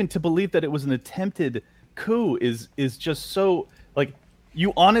 Even to believe that it was an attempted coup is just so like.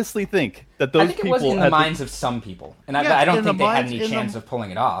 You honestly think that those people... I think it was in the minds of some people. And I don't think they had any chance of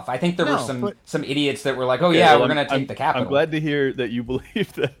pulling it off. I think there were some idiots that were like, we're going to take the capital. I'm glad to hear that you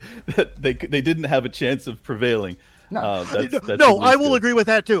believe that they didn't have a chance of prevailing. No, I will agree with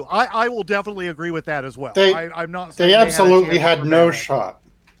that too. I will definitely agree with that as well. I'm not saying they absolutely had no shot.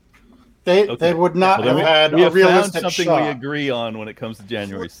 They would not have had a realistic something shot. We agree on when it comes to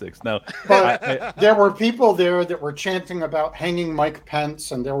January 6th. Now, but there were people there that were chanting about hanging Mike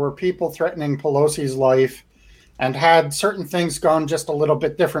Pence, and there were people threatening Pelosi's life, and had certain things gone just a little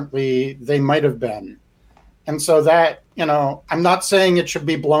bit differently, they might have been. And so that, I'm not saying it should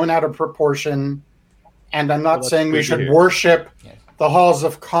be blown out of proportion, and I'm not saying we should worship the halls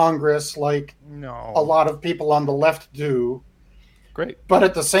of Congress like a lot of people on the left do. Great. But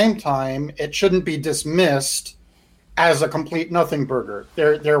at the same time, it shouldn't be dismissed as a complete nothing burger.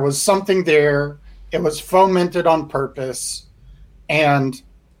 There was something there. It was fomented on purpose. And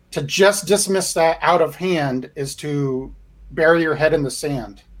to just dismiss that out of hand is to bury your head in the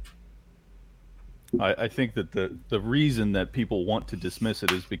sand. I think that the reason that people want to dismiss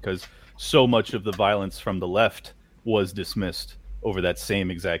it is because so much of the violence from the left was dismissed over that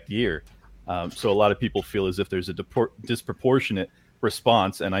same exact year. So a lot of people feel as if there's a disproportionate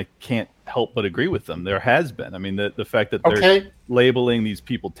response, and I can't help but agree with them. There has been. I mean, the fact that they're labeling these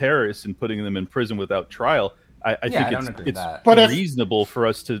people terrorists and putting them in prison without trial, I think it's reasonable for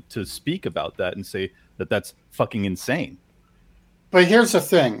us to speak about that and say that that's fucking insane. But here's the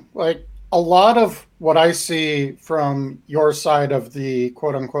thing. Like, a lot of what I see from your side of the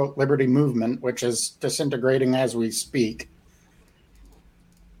quote-unquote liberty movement, which is disintegrating as we speak,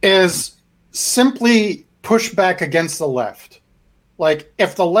 is simply pushback against the left. Like,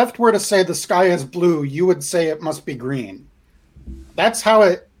 if the left were to say the sky is blue, you would say it must be green. That's how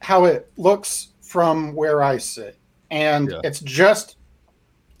it looks from where I sit. And it's just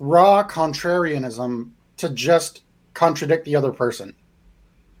raw contrarianism to just contradict the other person.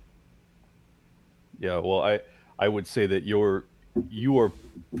 Yeah, well, I would say that you are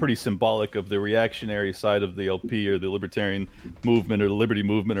pretty symbolic of the reactionary side of the LP or the libertarian movement or the liberty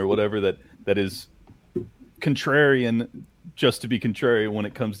movement or whatever that is contrarian just to be contrary when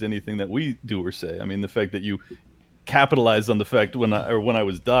it comes to anything that we do or say. I mean, the fact that you capitalized on the fact when I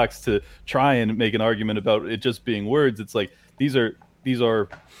was doxxed to try and make an argument about it just being words, it's like these are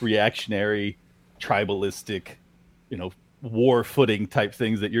reactionary, tribalistic, war footing type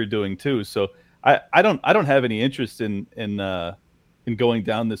things that you're doing too. So I don't have any interest in going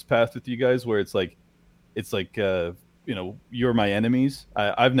down this path with you guys where it's like you're my enemies.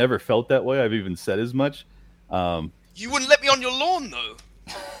 I've never felt that way. I've even said as much. You wouldn't let me on your lawn, though.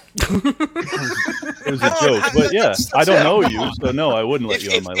 It was a joke, but yeah, I don't know you, so no, I wouldn't let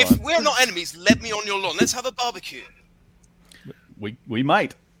you on my lawn. If we're not enemies, let me on your lawn. Let's have a barbecue. We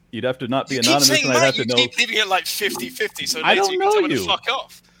might. You'd have to not be You anonymous, keep saying and I'd have to know. You keep leaving it like 50-50, so I later don't you know can tell me you. to fuck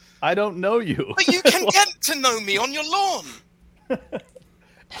off. I don't know you. But you can get to know me on your lawn.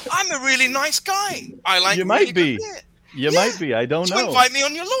 I'm a really nice guy. I like. You might be. You might be. I don't know. So invite me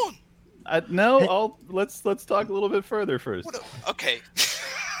on your lawn. No, let's talk a little bit further first. Okay.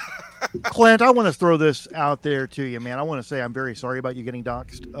 Clint, I want to throw this out there to you, man. I want to say I'm very sorry about you getting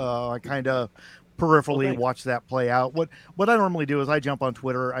doxxed. I kind of peripherally watch that play out. What I normally do is I jump on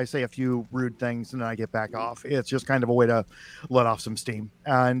Twitter, I say a few rude things, and then I get back off. It's just kind of a way to let off some steam.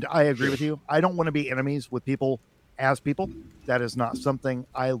 And I agree with you. I don't want to be enemies with people as people. That is not something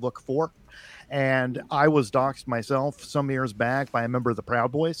I look for. And I was doxxed myself some years back by a member of the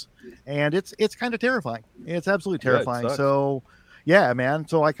Proud Boys, and it's kind of terrifying. It's absolutely terrifying. So, yeah, man.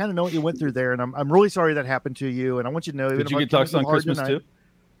 So I kind of know what you went through there, and I'm really sorry that happened to you. And I want you to know, did you get doxxed on Christmas too?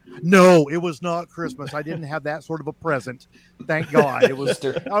 No, it was not Christmas. I didn't have that sort of a present. Thank God. It was.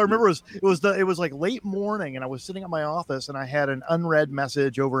 I remember it was like late morning, and I was sitting at my office, and I had an unread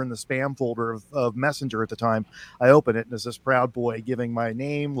message over in the spam folder of Messenger at the time. I opened it, and it's this Proud Boy giving my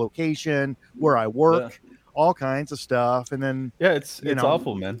name, location, where I work, all kinds of stuff, and then it's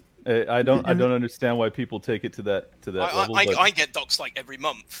awful, man. I don't understand why people take it to that level. I get doxxed like every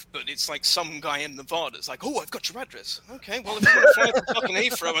month, but it's like some guy in Nevada. It's like, oh, I've got your address. Okay, well, if you want to fly to fucking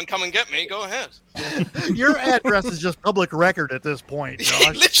Heathrow and come and get me, go ahead. Your address is just public record at this point,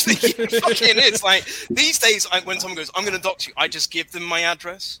 Josh. It literally fucking is. Like these days, when someone goes, "I'm going to dox you," I just give them my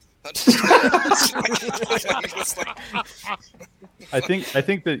address. I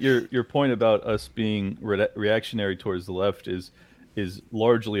think that your point about us being reactionary towards the left is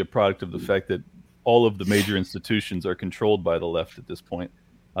largely a product of the fact that all of the major institutions are controlled by the left at this point.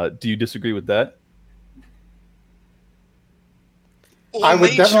 Do you disagree with that? I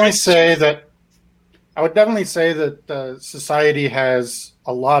would definitely say that society has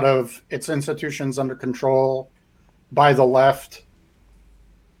a lot of its institutions under control by the left,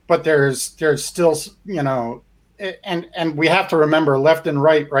 but there's still, and we have to remember left and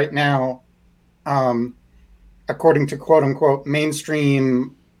right now, according to quote unquote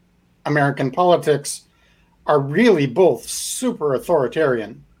mainstream American politics, are really both super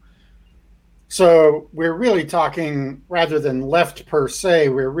authoritarian. So we're really talking, rather than left per se,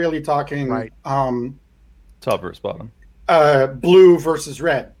 we're really talking top versus bottom, blue versus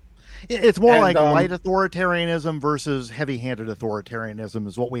red. It's more like light authoritarianism versus heavy-handed authoritarianism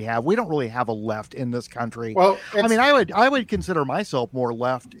is what we have. We don't really have a left in this country. Well, I mean, I would consider myself more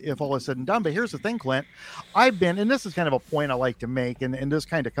left if all is said and done. But here's the thing, Clint. I've been, and this is kind of a point I like to make, and this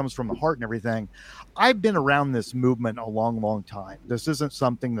kind of comes from the heart and everything. I've been around this movement a long, long time. This isn't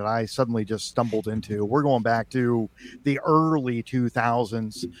something that I suddenly just stumbled into. We're going back to the early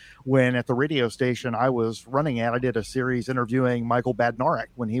 2000s when at the radio station I was running at, I did a series interviewing Michael Badnarik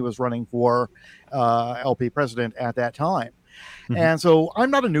when he was running for LP president at that time. Mm-hmm. And so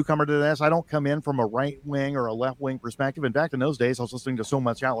I'm not a newcomer to this. I don't come in from a right wing or a left wing perspective. In fact, in those days, I was listening to so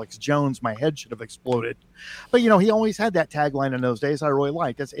much Alex Jones, my head should have exploded. But, he always had that tagline in those days I really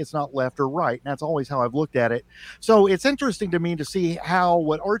liked. It's not left or right. And that's always how I've looked at it. So it's interesting to me to see how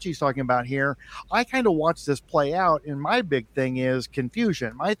what Archie's talking about here, I kind of watch this play out. And my big thing is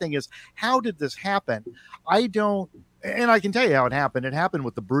confusion. My thing is, how did this happen? And I can tell you how it happened. It happened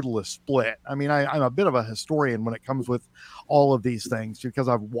with the Brutalist split. I mean, I'm a bit of a historian when it comes with all of these things because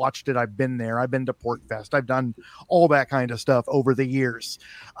I've watched it. I've been there. I've been to PorcFest. I've done all that kind of stuff over the years.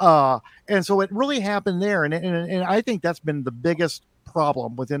 And so it really happened there. And I think that's been the biggest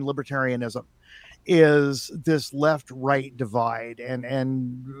problem within libertarianism is this left-right divide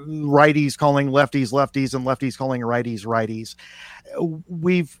and righties calling lefties lefties and lefties calling righties.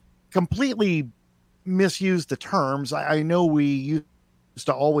 We've completely misused the terms. I know we used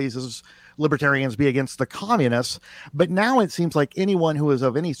to always, as libertarians, be against the communists, but now it seems like anyone who is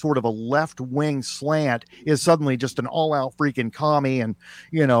of any sort of a left-wing slant is suddenly just an all-out freaking commie and,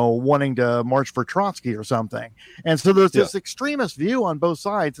 wanting to march for Trotsky or something. And so there's this extremist view on both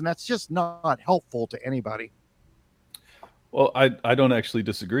sides, and that's just not helpful to anybody. Well, I don't actually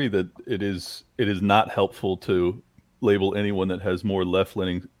disagree that it is not helpful to label anyone that has more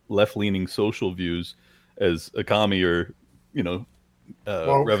left-leaning social views as a commie or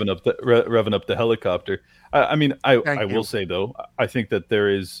revving up the helicopter. I will say though, I think that there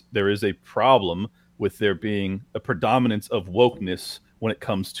is a problem with there being a predominance of wokeness when it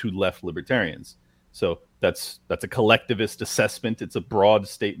comes to left libertarians. So that's a collectivist assessment. It's a broad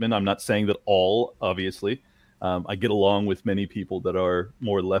statement. I'm not saying that all, obviously, I get along with many people that are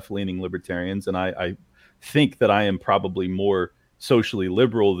more left-leaning libertarians, and I think that I am probably more socially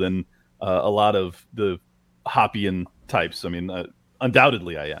liberal than a lot of the Hoppian types. I mean,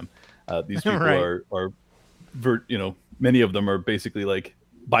 undoubtedly I am. These people are many of them are basically like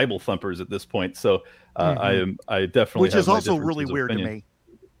Bible thumpers at this point. So I definitely, which is also really weird to me.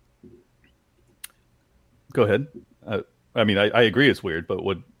 Go ahead. I mean, I agree it's weird, but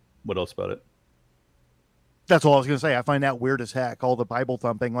what else about it? That's all I was going to say. I find that weird as heck, all the Bible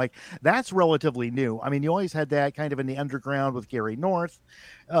thumping. Like, that's relatively new. I mean, you always had that kind of in the underground with Gary North,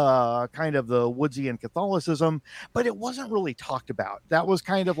 kind of the Woodsian Catholicism, but it wasn't really talked about. That was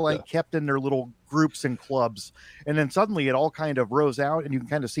kind of like kept in their little groups and clubs. And then suddenly it all kind of rose out, and you can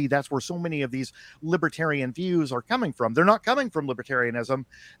kind of see that's where so many of these libertarian views are coming from. They're not coming from libertarianism.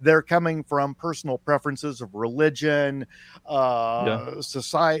 They're coming from personal preferences of religion,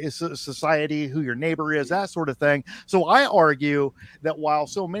 society, who your neighbor is, that sort of thing. So I argue that while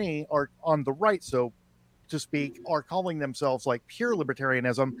so many are on the right, so to speak, are calling themselves like pure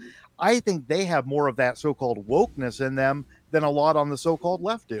libertarianism, I think they have more of that so-called wokeness in them than a lot on the so-called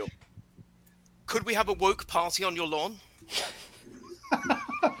left do. Could we have a woke party on your lawn?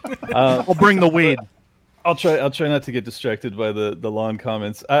 I'll bring the weed. I'll try not to get distracted by the lawn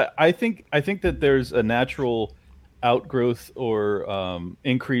comments. I think that there's a natural outgrowth or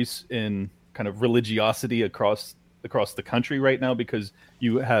increase in kind of religiosity across the country right now, because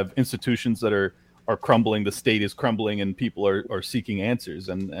you have institutions that are crumbling, the state is crumbling, and people are seeking answers.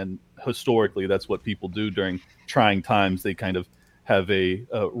 And historically, that's what people do during trying times. They kind of have a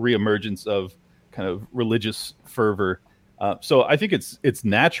reemergence of kind of religious fervor. So I think it's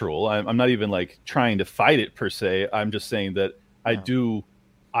natural. I'm not even like trying to fight it per se. I'm just saying that I do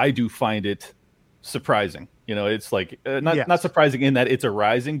find it surprising. You know, it's like not surprising in that it's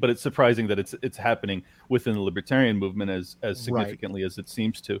arising, but it's surprising that it's happening within the libertarian movement as significantly as it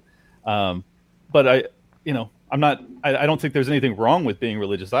seems to. But I don't think there's anything wrong with being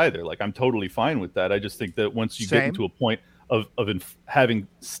religious either. Like, I'm totally fine with that. I just think that once you get into a point of having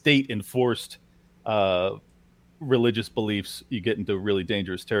state enforced religious beliefs, you get into really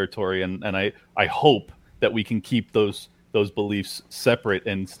dangerous territory. And I hope that we can keep those beliefs separate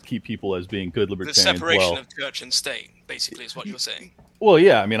and keep people as being good libertarians. The separation of church and state, basically, is what you're saying. Well,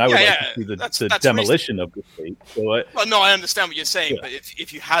 yeah, I mean, I would like to see the demolition of the state. So well, no, I understand what you're saying, but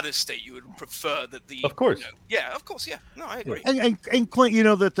if you had a state, you would prefer that the... Of course. Of course, yeah. No, I agree. And Clint, you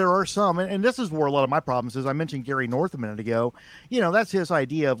know, that there are some, and this is where a lot of my problems is. I mentioned Gary North a minute ago. You know, that's his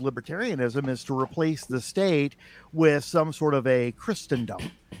idea of libertarianism, is to replace the state with some sort of a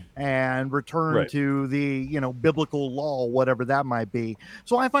Christendom and return to the, biblical law, whatever that might be.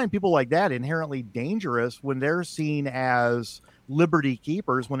 So I find people like that inherently dangerous when they're seen as liberty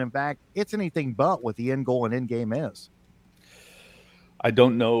keepers, when in fact it's anything but what the end goal and end game is. I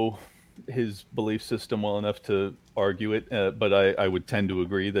don't know his belief system well enough to argue it, but I would tend to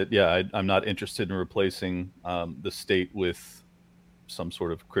agree that, I'm not interested in replacing the state with some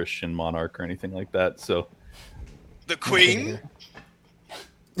sort of Christian monarch or anything like that. So the Queen?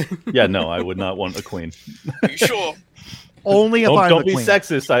 Yeah, no, I would not want a queen. Are you sure? Only if don't be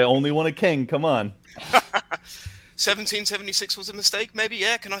sexist. I only want a king. Come on. 1776 was a mistake, maybe.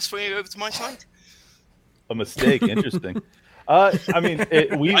 Yeah, can I swing you over to my side? A mistake. Interesting. I mean, I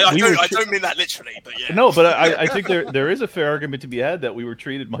don't mean that literally, but yeah. No, but I think there is a fair argument to be had that we were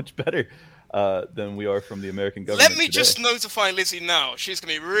treated much better than we are from the American government. Let me just notify Lizzie now. She's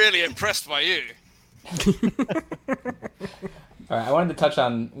going to be really impressed by you. All right, I wanted to touch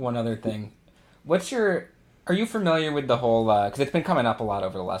on one other thing. Are you familiar with the whole, because it's been coming up a lot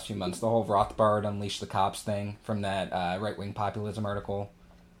over the last few months, the whole Rothbard Unleash the Cops thing from that right-wing populism article?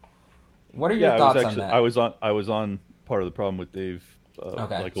 What are your thoughts on that? I was on part of the problem with Dave.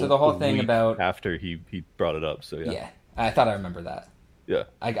 Okay, so the whole thing about... After he brought it up, so yeah. Yeah, I thought I remember that. Yeah.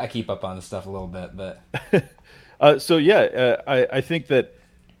 I keep up on this stuff a little bit, but... I think that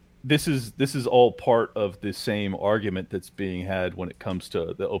this is all part of the same argument that's being had when it comes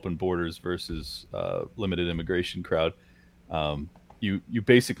to the open borders versus limited immigration crowd. You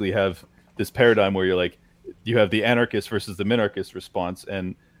basically have this paradigm where you're like, you have the anarchist versus the minarchist response,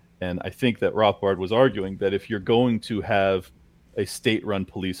 and I think that Rothbard was arguing that if you're going to have a state-run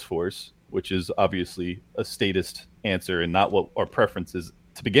police force, which is obviously a statist answer and not what our preference is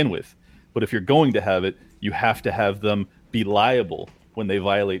to begin with, but if you're going to have it, you have to have them be liable when they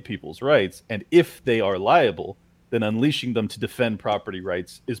violate people's rights. And if they are liable, then unleashing them to defend property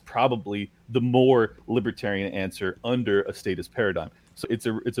rights is probably the more libertarian answer under a statist paradigm. So it's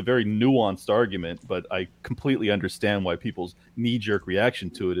a very nuanced argument, but I completely understand why people's knee-jerk reaction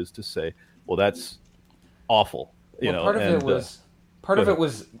to it is to say, well, that's awful. Part of it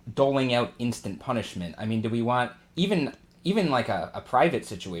was doling out instant punishment. I mean, do we want even like a private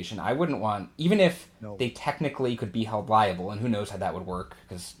situation? I wouldn't want, even if they technically could be held liable, and who knows how that would work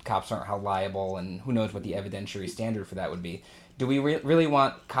because cops aren't held liable, and who knows what the evidentiary standard for that would be. Do we really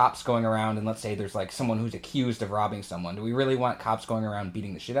want cops going around, and let's say there's like someone who's accused of robbing someone, do we really want cops going around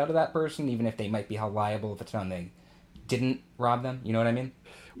beating the shit out of that person, even if they might be held liable if it's found they didn't rob them? You know what I mean?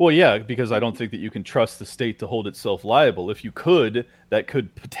 Well, yeah, because I don't think that you can trust the state to hold itself liable. If you could, that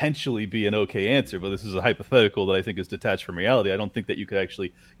could potentially be an okay answer, but this is a hypothetical that I think is detached from reality. I don't think that you could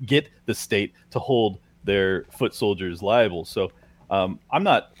actually get the state to hold their foot soldiers liable. So I'm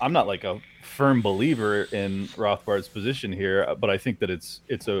not like a firm believer in Rothbard's position here, but I think that it's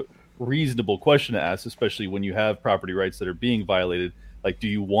a reasonable question to ask, especially when you have property rights that are being violated. Like, do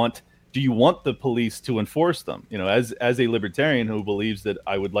you want the police to enforce them? As a libertarian who believes that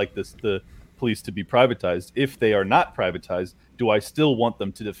I would like the police to be privatized, if they are not privatized, do I still want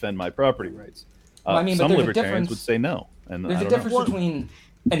them to defend my property rights? Some libertarians would say no. And there's a difference between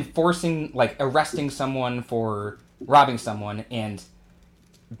enforcing, like arresting someone for robbing someone and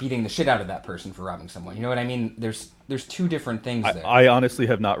beating the shit out of that person for robbing someone. You know what I mean? There's two different things there. I honestly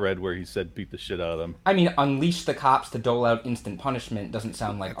have not read where he said beat the shit out of them. I mean, unleash the cops to dole out instant punishment doesn't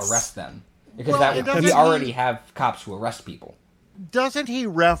sound like arrest them. Because we already have cops who arrest people. Doesn't he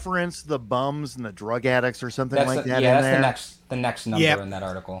reference the bums and the drug addicts or something like that? Yeah, that's the next number in that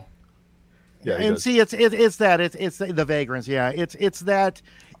article. Yeah, and see, it's the vagrants. Yeah, it's that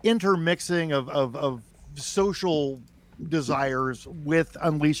intermixing of social desires with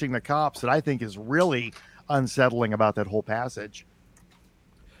unleashing the cops that I think is really unsettling about that whole passage.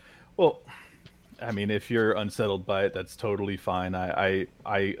 Well, I mean, if you're unsettled by it, that's totally fine.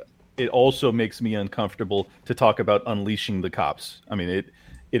 It also makes me uncomfortable to talk about unleashing the cops. I mean,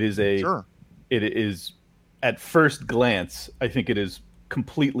 it is at first glance, I think it is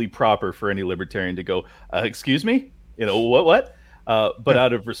completely proper for any libertarian to go, excuse me, what? But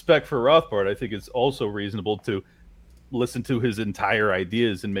out of respect for Rothbard, I think it's also reasonable to listen to his entire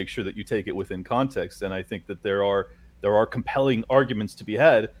ideas and make sure that you take it within context. And I think that there are compelling arguments to be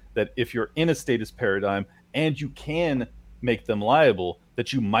had that if you're in a statist paradigm and you can make them liable,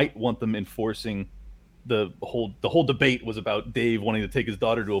 that you might want them enforcing the whole debate was about Dave wanting to take his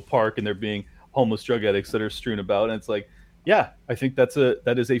daughter to a park and there being homeless drug addicts that are strewn about. And it's like, yeah, I think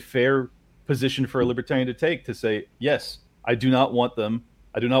that is a fair position for a libertarian to take, to say, yes, I do not want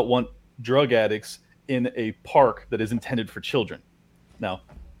drug addicts in a park that is intended for children. Now,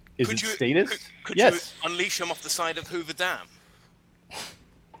 is it statist? Could yes. you unleash them off the side of Hoover Dam?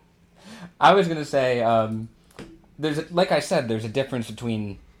 I was going to say, like I said, there's a difference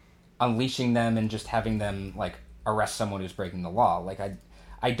between unleashing them and just having them like arrest someone who's breaking the law. Like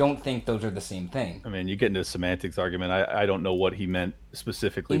I don't think those are the same thing. I mean, you get into a semantics argument. I don't know what he meant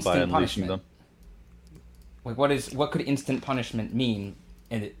specifically by unleashing them. Like what could instant punishment mean?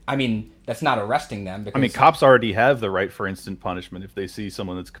 And I mean, that's not arresting them. Because, I mean, cops already have the right for instant punishment. If they see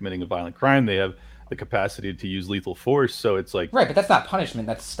someone that's committing a violent crime, they have the capacity to use lethal force. So it's like, right, but that's not punishment.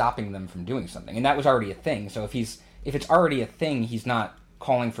 That's stopping them from doing something, and that was already a thing. So if it's already a thing, he's not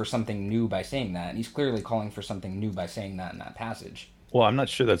calling for something new by saying that. And he's clearly calling for something new by saying that in that passage. Well, I'm not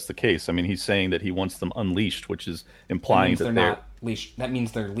sure that's the case. I mean, he's saying that he wants them unleashed, which is implying that they're not leashed. That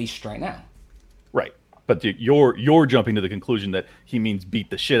means they're leashed right now. Right. But you're jumping to the conclusion that he means beat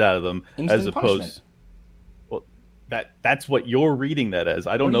the shit out of them, instant as opposed. Well, that's what you're reading that as.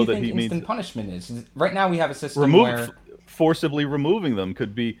 I don't know that he means instant punishment is. Right now we have a system where forcibly removing them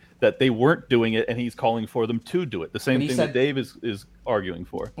could be that they weren't doing it, and he's calling for them to do it. The same thing that Dave is arguing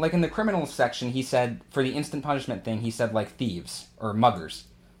for. Like in the criminal section, he said for the instant punishment thing, he said like thieves or muggers.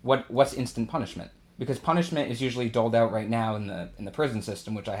 What's instant punishment? Because punishment is usually doled out right now in the prison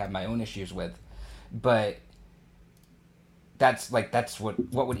system, which I have my own issues with. But that's what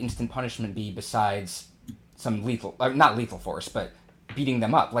would instant punishment be besides some not lethal force, but beating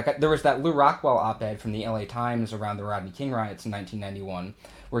them up. Like there was that Lew Rockwell op-ed from the LA Times around the Rodney King riots in 1991,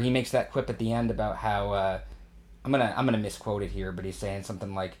 where he makes that quip at the end about how I'm gonna misquote it here, but he's saying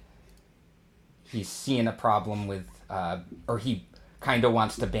something like he's seeing a problem with or he kind of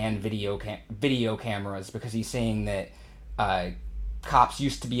wants to ban video cameras because he's saying that cops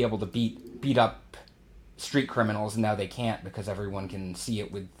used to be able to beat up street criminals and now they can't because everyone can see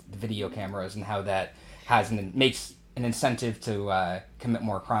it with video cameras, and how that makes an incentive to commit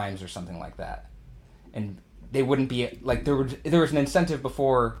more crimes or something like that. And they wouldn't be like there was an incentive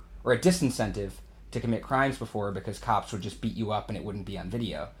before, or a disincentive to commit crimes before, because cops would just beat you up and it wouldn't be on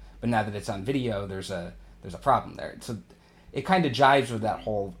video. But now that it's on video, there's a problem there. So it kind of jives with that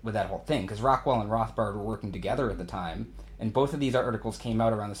whole thing, because Rockwell and Rothbard were working together at the time, and both of these articles came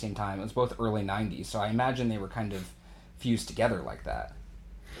out around the same time. It was both early 90s, so I imagine they were kind of fused together like that.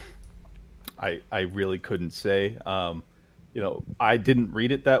 I really couldn't say. I didn't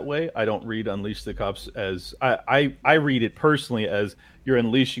read it that way. I don't read Unleash the Cops as I read it personally as you're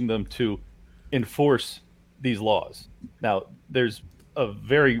unleashing them to enforce these laws. Now, there's a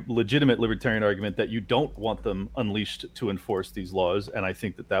very legitimate libertarian argument that you don't want them unleashed to enforce these laws, and I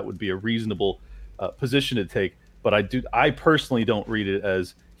think that would be a reasonable position to take. But I personally don't read it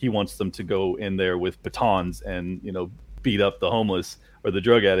as he wants them to go in there with batons and beat up the homeless or the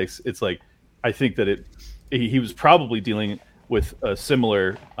drug addicts. It's like, I think that he was probably dealing with a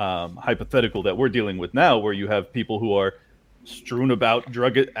similar hypothetical that we're dealing with now, where you have people who are strewn about,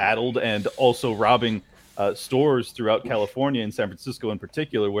 drug-addled, and also robbing stores throughout California and San Francisco in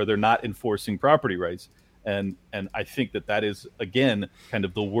particular, where they're not enforcing property rights. And I think that is, again, kind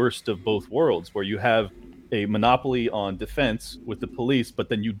of the worst of both worlds, where you have a monopoly on defense with the police, but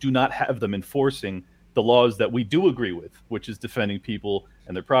then you do not have them enforcing the laws that we do agree with, which is defending people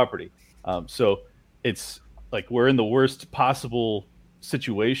and their property. So it's like we're in the worst possible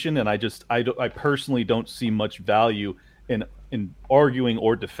situation, and I personally don't see much value in arguing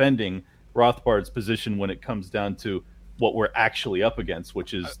or defending Rothbard's position when it comes down to what we're actually up against,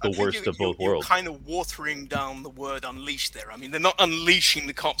 which is the worst of both worlds. You're kind of watering down the word unleash there. I mean, they're not unleashing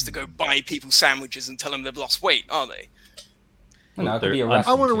the cops to go buy people sandwiches and tell them they've lost weight, are they? No, it could be I'm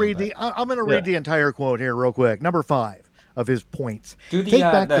going to read I'm going to read the entire quote here real quick. Number 5 of his points. Take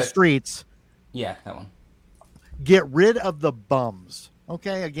back the streets. Yeah, that one. Get rid of the bums.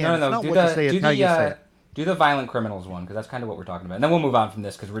 Okay, again, no. It's not what you say, it's how you say it. Do the violent criminals one, because that's kind of what we're talking about. And then we'll move on from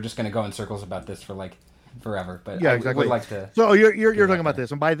this, because we're just going to go in circles about this for forever. But yeah, I exactly. would like to. So you're talking about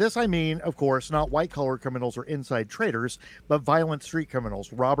this, and by this I mean, of course, not white-collar criminals or inside traders, but violent street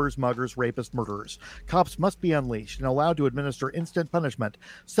criminals, robbers, muggers, rapists, murderers. Cops must be unleashed and allowed to administer instant punishment,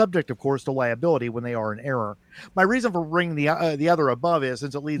 subject, of course, to liability when they are in error. My reason for bringing the other above is,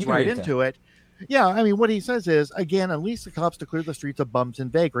 since it leads right into it. Yeah, I mean, what he says is, again, unleash the cops to clear the streets of bums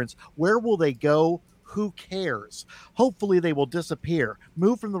and vagrants. Where will they go? Who cares? Hopefully they will disappear,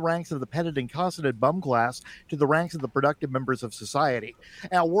 move from the ranks of the petted and cosseted bum class to the ranks of the productive members of society.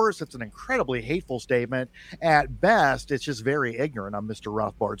 At worst, it's an incredibly hateful statement. At best, it's just very ignorant on Mr.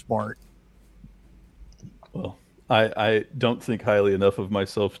 Rothbard's part. Well, I don't think highly enough of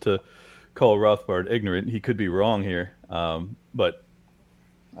myself to call Rothbard ignorant. He could be wrong here, but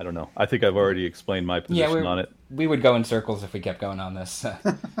I don't know. I think I've already explained my position on it. We would go in circles if we kept going on this.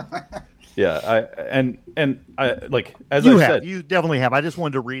 Yeah, you definitely have. I just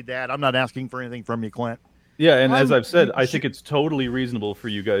wanted to read that. I'm not asking for anything from you, Clint. Yeah, and as I've said, I think it's totally reasonable for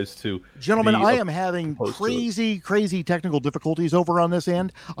you guys to. Gentlemen, I am having crazy technical difficulties over on this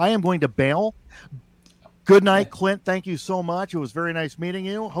end. I am going to bail. Good night, Clint. Thank you so much. It was very nice meeting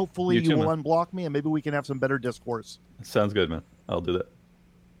you. Hopefully you will unblock me, and maybe we can have some better discourse. Sounds good, man. I'll do that.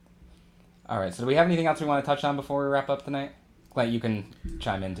 All right, so do we have anything else we want to touch on before we wrap up tonight? Clint, you can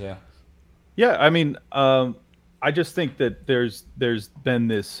chime in too. Yeah, I mean, I just think that there's been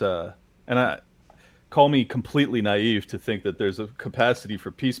this, and call me completely naive to think that there's a capacity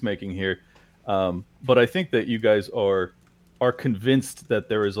for peacemaking here, but I think that you guys are convinced that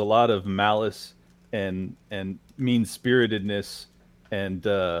there is a lot of malice and mean-spiritedness and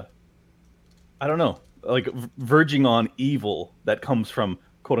I don't know, like verging on evil that comes from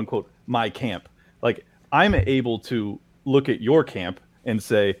quote unquote my camp. Like, I'm able to look at your camp and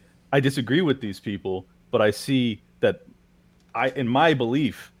say, I disagree with these people, but I see that in my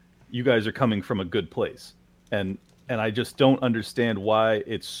belief, you guys are coming from a good place. And I just don't understand why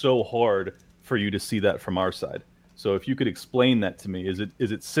it's so hard for you to see that from our side. So if you could explain that to me, is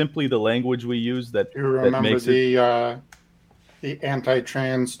it simply the language we use that, you remember that makes the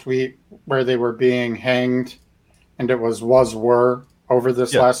anti-trans tweet where they were being hanged and it was were over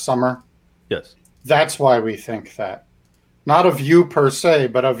this last summer? Yes. That's why we think that. Not of you per se,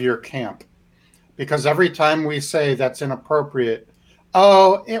 but of your camp. Because every time we say that's inappropriate,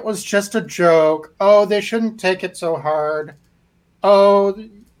 oh, it was just a joke. Oh, they shouldn't take it so hard. Oh,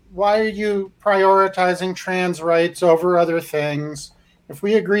 why are you prioritizing trans rights over other things? If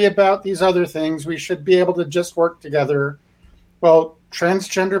we agree about these other things, we should be able to just work together. Well,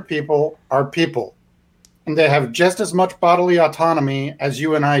 transgender people are people. And they have just as much bodily autonomy as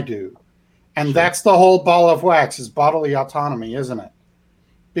you and I do. And that's the whole ball of wax, is bodily autonomy, isn't it?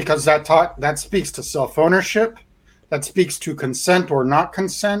 Because that speaks to self-ownership, that speaks to consent or not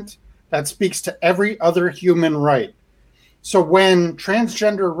consent, that speaks to every other human right. So when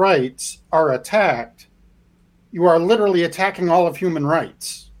transgender rights are attacked, you are literally attacking all of human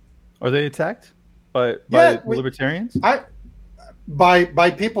rights. Are they attacked by libertarians?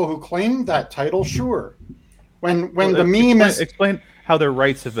 By people who claim that title, sure. When the meme explain how their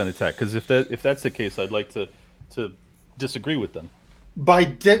rights have been attacked, because if that's the case, I'd like to disagree with them. By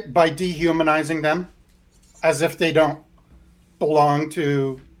dehumanizing them, as if they don't belong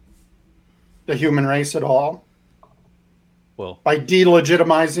to the human race at all. Well, by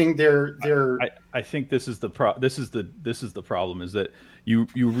delegitimizing their I think this is the problem, is that you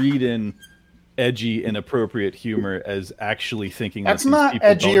read in edgy, inappropriate humor as actually thinking that's not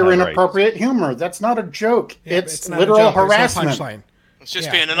edgy or inappropriate humor. That's not a joke. Yeah, it's literal harassment. No, it's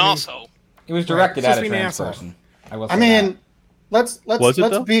just being an asshole. It was directed at a trans person. I mean, let's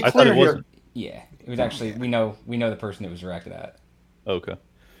be clear here. Yeah, it was actually we know the person it was directed at. Okay,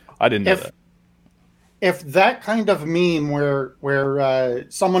 I didn't know that. If that kind of meme where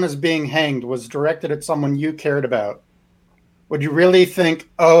someone is being hanged was directed at someone you cared about, would you really think,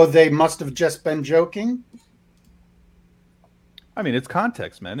 oh, they must have just been joking? I mean, it's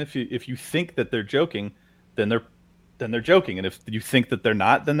context, man. If you think that they're joking, then they're joking, and if you think that they're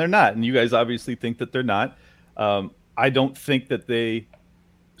not, then they're not. And you guys obviously think that they're not. I don't think that they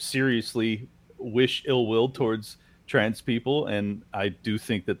seriously wish ill will towards trans people, and I do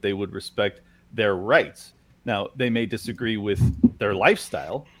think that they would respect their rights. Now, they may disagree with their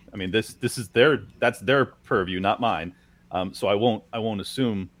lifestyle. I mean, that's their purview, not mine. So I won't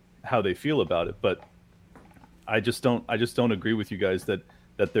assume how they feel about it. But I just don't agree with you guys that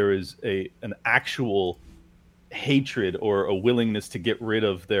there is an actual hatred or a willingness to get rid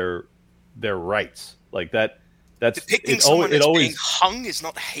of their rights like that. That's depicting someone that's being hung is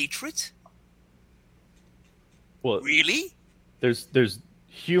not hatred. Well, really? There's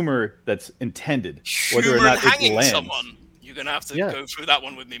humor that's intended. Humor whether or not hanging it lands. Someone. You're gonna have to go through that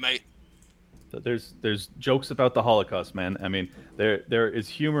one with me, mate. There's jokes about the Holocaust, man. I mean, there is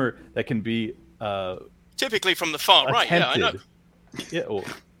humor that can be typically from the far right. Yeah, I know. Yeah, well,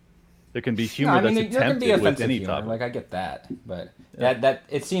 there can be humor that's attempted there can be with any humor. topic. Like I get that, but that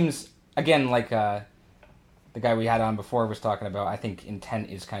it seems again like the guy we had on before was talking about. I think intent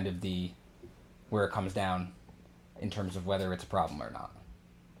is kind of where it comes down in terms of whether it's a problem or not.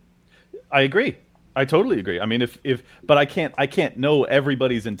 I agree. I totally agree. I mean, but I can't know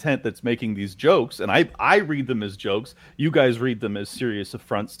everybody's intent that's making these jokes, and I read them as jokes. You guys read them as serious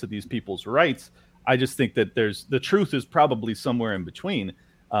affronts to these people's rights. I just think that the truth is probably somewhere in between,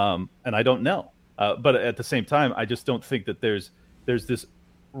 and I don't know. But at the same time, I just don't think that there's this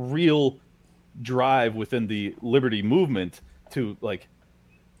real drive within the liberty movement to like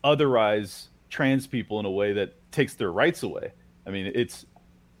otherize trans people in a way that takes their rights away. I mean, it's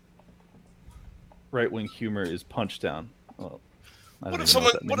right-wing humor is punch down. Well, what if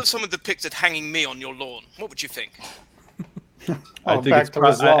someone depicted hanging me on your lawn? What would you think? I think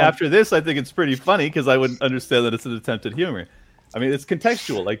after this, I think it's pretty funny because I would understand that it's an attempt at humor. I mean, it's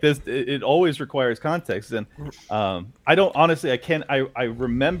contextual. Like this, it always requires context. And I don't honestly. I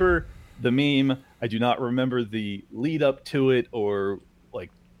remember the meme. I do not remember the lead up to it or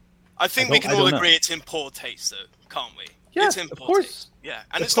like. I think we can all agree it's in poor taste, though, can't we? Yeah, it's in poor of course. Taste. Yeah,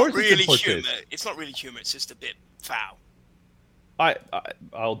 and it's not really humor. It's not really humor. It's just a bit foul.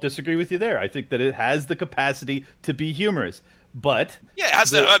 I'll disagree with you there. I think that it has the capacity to be humorous, but yeah, it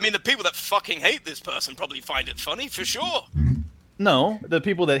has. I mean, the people that fucking hate this person probably find it funny for sure. No, the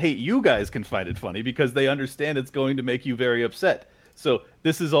people that hate you guys can find it funny because they understand it's going to make you very upset. So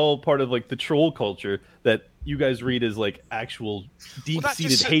this is all part of like the troll culture that you guys read as like actual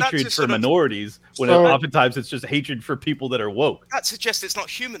deep-seated hatred for minorities, when oftentimes it's just hatred for people that are woke. That suggests it's not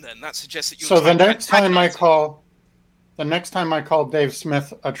human. Then that suggests that you're. So the next time I call Dave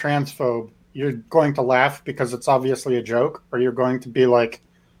Smith a transphobe, you're going to laugh because it's obviously a joke, or you're going to be like,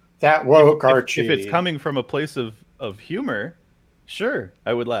 "That woke Archie." If it's coming from a place of humor, sure,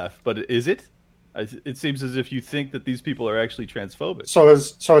 I would laugh. But is it? It seems as if you think that these people are actually transphobic. So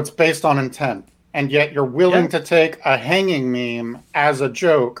it's based on intent, and yet you're willing to take a hanging meme as a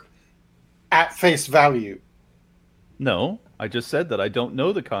joke at face value. No, I just said that I don't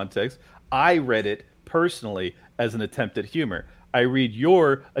know the context. I read it personally as an attempt at humor. I read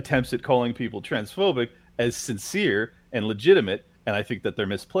your attempts at calling people transphobic as sincere and legitimate, and I think that they're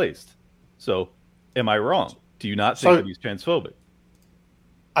misplaced. So, am I wrong? Do you not think that he's transphobic?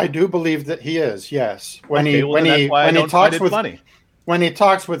 I do believe that he is. Yes, when he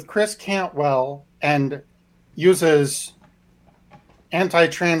talks with Chris Cantwell and uses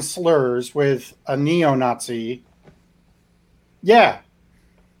anti-trans slurs with a neo-Nazi. Yeah,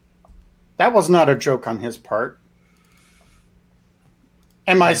 that was not a joke on his part.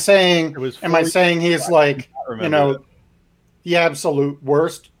 Am I saying he's like the absolute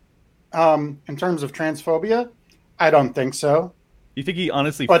worst in terms of transphobia? I don't think so. You think he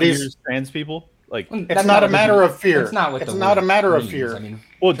honestly fears trans people? Like, it's not a matter of fear. It's not a matter of fear. I mean,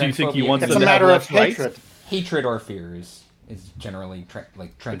 well, do you think he wants it's them a to have matter less of hatred. rights? Hatred or fear is generally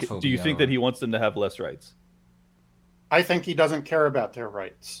transphobia. Do you think that he wants them to have less rights? I think he doesn't care about their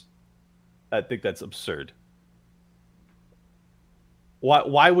rights. I think that's absurd.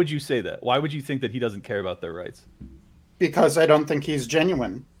 Why would you say that? Why would you think that he doesn't care about their rights? Because I don't think he's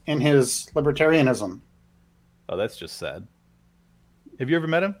genuine in his libertarianism. Oh, that's just sad. Have you ever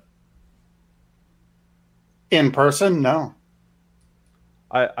met him? In person? No.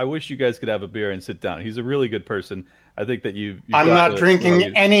 I wish you guys could have a beer and sit down. He's a really good person. I think that I'm not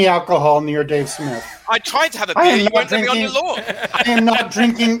drinking any alcohol near Dave Smith. I tried to have a beer. You won't let me on your lawn. I am not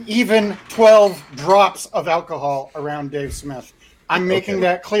drinking even 12 drops of alcohol around Dave Smith. I'm making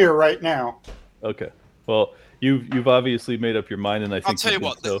that clear right now. Okay. Well, you've obviously made up your mind, and I think I'll tell you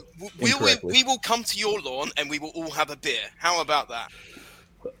what. So we will come to your lawn and we will all have a beer. How about that?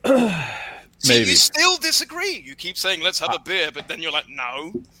 See, Maybe. you still disagree. You keep saying, let's have a beer, but then you're like,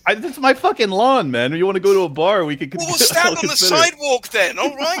 no. It's my fucking lawn, man. You want to go to a bar, we can... We'll stand on the sidewalk then,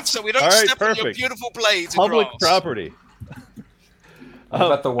 all right? So we don't step on your beautiful blades Public of property. What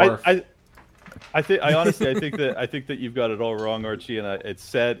about the wharf? I think that you've got it all wrong, Archie, and it's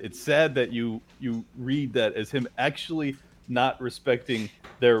sad that you read that as him actually not respecting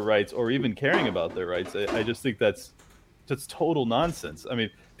their rights or even caring about their rights. I just think that's total nonsense. I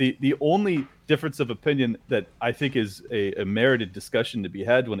mean, the only difference of opinion that I think is a merited discussion to be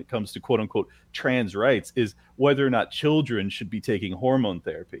had when it comes to quote unquote trans rights is whether or not children should be taking hormone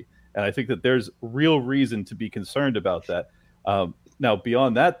therapy. And I think that there's real reason to be concerned about that. Now,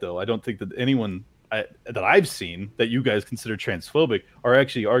 beyond that, though, I don't think that anyone that I've seen that you guys consider transphobic are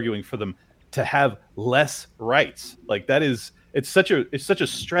actually arguing for them to have less rights. Like it's such a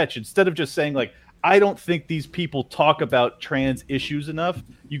stretch. Instead of just saying like, I don't think these people talk about trans issues enough,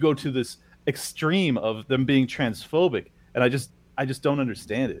 you go to this extreme of them being transphobic, and I just don't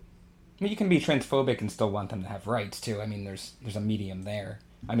understand it. I mean, you can be transphobic and still want them to have rights too. I mean, there's a medium there.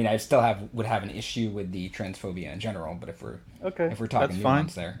 I mean, I still would have an issue with the transphobia in general, but if we're talking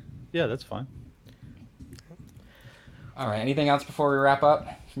nuance there, yeah, that's fine. All right. Anything else before we wrap up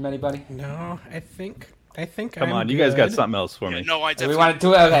from anybody? No, I think. Come on, you guys got something else for me. No, I definitely. Do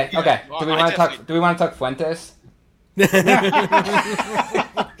we want to okay. Do we want to talk? Do we want to talk Fuentes? I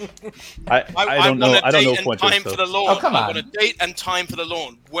don't know. I don't know Fuentes. Time for the lawn. Oh, come on. I want a date and time for the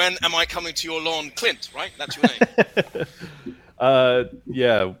lawn. When am I coming to your lawn, Clint? Right, that's your name.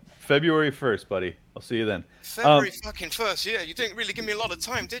 Yeah, February 1st, buddy. I'll see you then. February fucking 1st. Yeah, you didn't really give me a lot of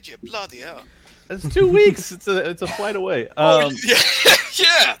time, did you? Bloody hell. It's 2 weeks. It's a flight away.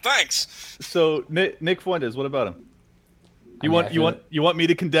 Yeah, thanks. So Nick Fuentes, what about him? You want me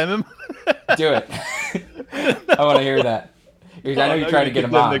to condemn him? Do it. I want to hear that. I know you're trying to get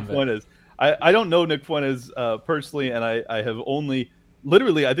him on. Nick Fuentes. I don't know Nick Fuentes personally, and I have only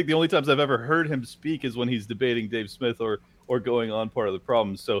literally I think the only times I've ever heard him speak is when he's debating Dave Smith or going on Part of the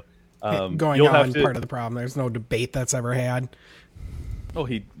Problem. So going on Part of the Problem. There's no debate that's ever had. Oh,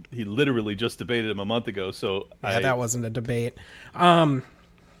 he literally just debated him a month ago. So yeah, that wasn't a debate.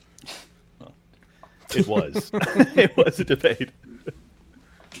 It was. It was a debate.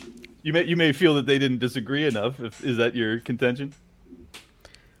 You may feel that they didn't disagree enough. Is that your contention?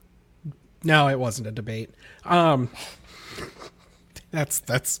 No, it wasn't a debate. That's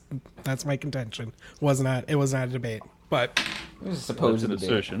my contention. It was not a debate, but it was supposed an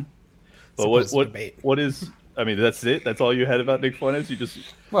assertion. But what is? I mean, that's it. That's all you had about Nick Fuentes. You just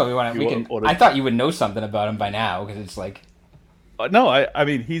I thought you would know something about him by now because it's like. No, I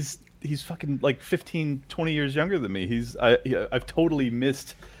mean he's fucking like 15, 20 years younger than me. I've totally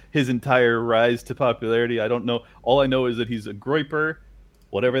missed his entire rise to popularity. I don't know. All I know is that he's a groyper,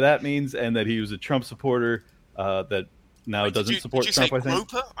 whatever that means, and that he was a Trump supporter that now doesn't support Trump. I think.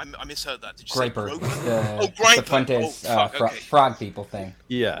 Groper? I misheard that. Did you Groper. say Groper? Groper. The Fuentes frog people thing.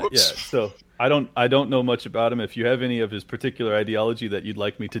 Yeah, Whoops. yeah. So I don't know much about him. If you have any of his particular ideology that you'd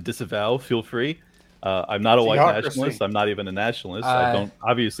like me to disavow, feel free. I'm not a white nationalist. I'm not even a nationalist. I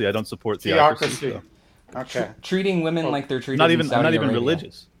don't support theocracy. So. Okay. Treating women like they're treated. I'm not even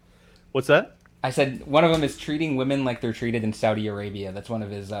religious. What's that? I said one of them is treating women like they're treated in Saudi Arabia. That's one of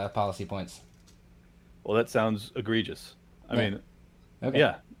his policy points. Well, that sounds egregious. I mean, okay.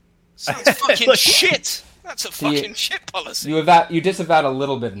 Yeah. Sounds fucking shit. That's a fucking shit policy. You disavowed a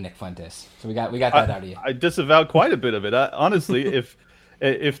little bit of Nick Fuentes, so we got that out of you. I disavowed quite a bit of it. Honestly, if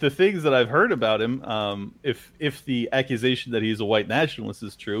the things that I've heard about him, if the accusation that he's a white nationalist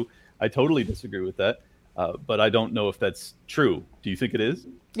is true, I totally disagree with that. but I don't know if that's true. Do you think it is?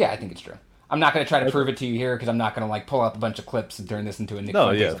 Yeah, I think it's true. I'm not going to try to prove it to you here because I'm not going to like pull out a bunch of clips and turn this into a Nick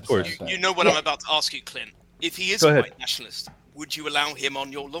Fuentes of course. episode. You know what I'm about to ask you, Clint. If he is a white nationalist, would you allow him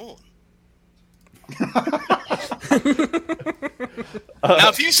on your lawn? Now,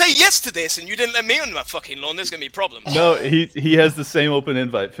 if you say yes to this and you didn't let me on my fucking lawn, there's gonna be problems. No, he has the same open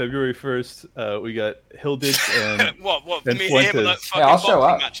invite. February 1st, we got Hilditch and what? And Me Fuentes. and him, like, fucking I'll show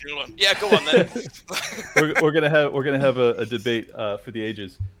up. match. Yeah, go on then. we're gonna have a debate for the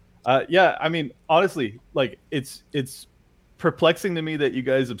ages. Yeah, I mean, honestly, like it's perplexing to me that you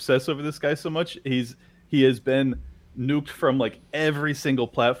guys obsess over this guy so much. He has been nuked from like every single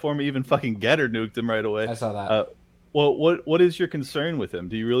platform. Even fucking Getter nuked him right away. I saw that. Well, what is your concern with him?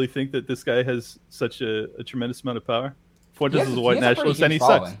 Do you really think that this guy has such a tremendous amount of power? Fuentes is a white nationalist and he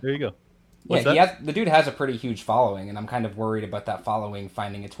sucks. There you go. The dude has a pretty huge following, and I'm kind of worried about that following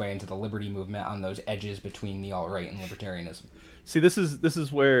finding its way into the liberty movement on those edges between the alt-right and libertarianism. See, this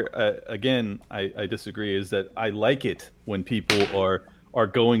is where again I disagree. Is that I like it when people are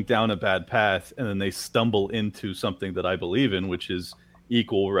going down a bad path and then they stumble into something that I believe in, which is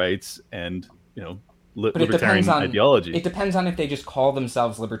equal rights and libertarian ideology. It depends on if they just call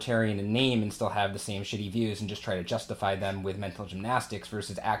themselves libertarian in name and still have the same shitty views and just try to justify them with mental gymnastics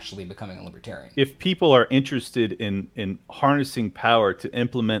versus actually becoming a libertarian. If people are interested in harnessing power to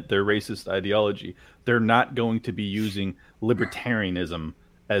implement their racist ideology, they're not going to be using libertarianism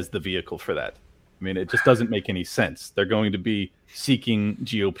as the vehicle for that. I mean, it just doesn't make any sense. They're going to be seeking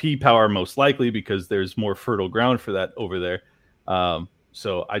GOP power most likely because there's more fertile ground for that over there.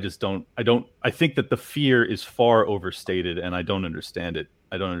 So I think that the fear is far overstated and I don't understand it.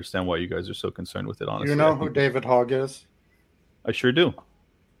 I don't understand why you guys are so concerned with it, honestly. You know who David Hogg is? I sure do.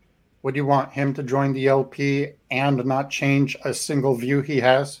 Would you want him to join the LP and not change a single view he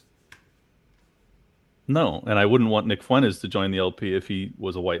has? No, and I wouldn't want Nick Fuentes to join the LP if he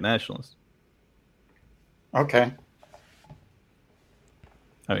was a white nationalist. Okay.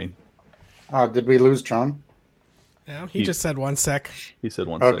 I mean... did we lose John? No, he just said 1 sec. He said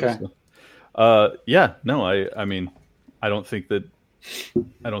 1 sec. Okay. So. Yeah, no, I mean, I don't think I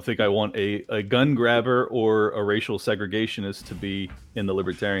want a gun grabber or a racial segregationist to be in the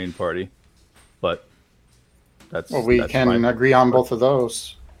Libertarian Party, but that's can agree on both of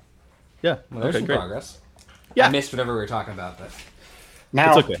those. Yeah, well, there's some progress. Yeah, I missed whatever we were talking about, but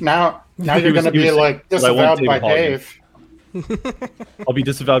now you're going to be like disavowed by Dave. I'll be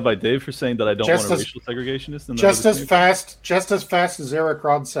disavowed by Dave for saying that I don't want a racial segregationist. Just as fast as Eric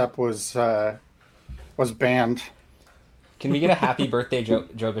Rodsep was banned. Can we get a happy birthday,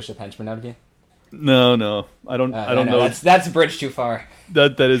 Joe Bishop Henchman out of you? No, I don't know. That's a bridge too far.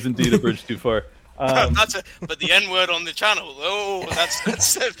 That is indeed a bridge too far. But the N word on the channel,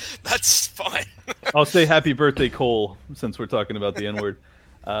 that's fine. I'll say happy birthday, Cole, since we're talking about the N word.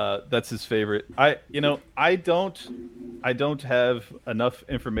 That's his favorite. I don't have enough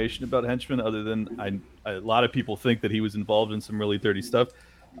information about Henchman other than a lot of people think that he was involved in some really dirty stuff.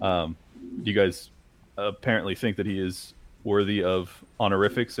 You guys apparently think that he is worthy of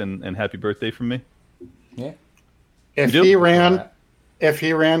honorifics and happy birthday from me. Yeah. If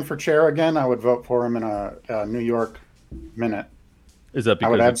he ran for chair again, I would vote for him in a New York minute. Is that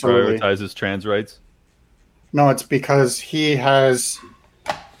because he prioritizes trans rights? No, it's because he has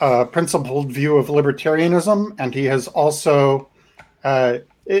a principled view of libertarianism, and he has also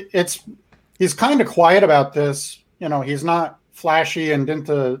he's kind of quiet about this. He's not flashy and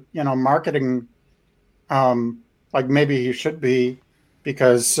into marketing like maybe he should be,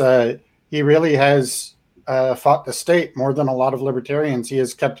 because he really has fought the state more than a lot of libertarians. He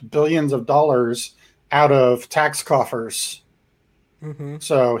has kept billions of dollars out of tax coffers. Mm-hmm.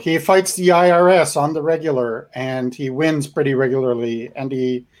 So he fights the IRS on the regular, and he wins pretty regularly, and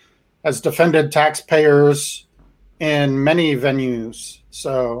he has defended taxpayers in many venues.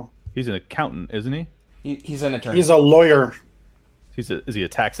 So he's an accountant, isn't he? He's an attorney. He's a lawyer. Is he a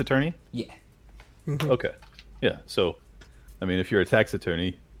tax attorney? Yeah. Mm-hmm. Okay. Yeah. So, I mean, if you're a tax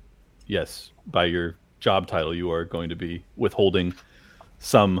attorney, yes, by your job title, you are going to be withholding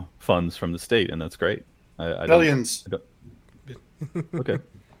some funds from the state, and that's great. Billions. Okay.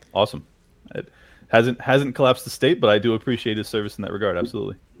 Awesome. It hasn't collapsed the state, but I do appreciate his service in that regard.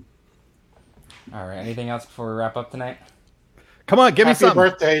 Absolutely. All right. Anything else before we wrap up tonight? Come on, give me something.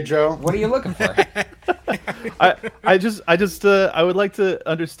 Happy birthday, Joe. What are you looking for? I would like to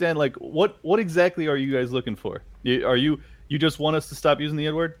understand, like, what exactly are you guys looking for? You just want us to stop using the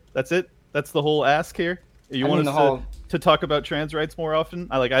N-word? That's it? That's the whole ask here? You want us to talk about trans rights more often?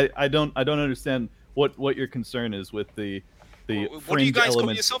 I don't understand what your concern is with the What do you guys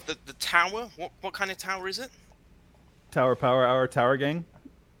call yourself? The Tower? What kind of tower is it? Tower Power Hour Tower Gang.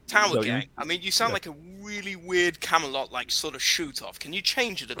 Tower Gang. I mean, you sound like a really weird Camelot like sort of shoot off. Can you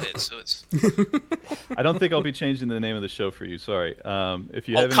change it a bit so it's? I don't think I'll be changing the name of the show for you. Sorry. If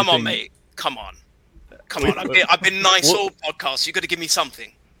you have come anything... on, mate. Come on. I've been nice all podcast. You got to give me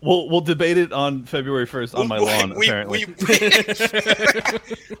something. We'll debate it on February 1st on my lawn. Apparently,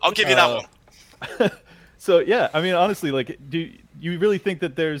 I'll give you that one. So yeah, I mean, honestly, like, do you really think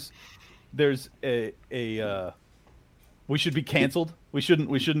that there's a we should be canceled? We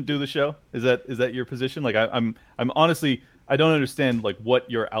shouldn't do the show? Is that your position? Like, I'm honestly, I don't understand like what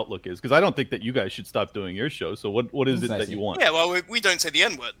your outlook is, because I don't think that you guys should stop doing your show. So what is it that you want? Yeah, well, we don't say the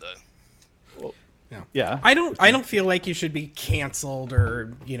N word though. Well, yeah. I don't feel like you should be canceled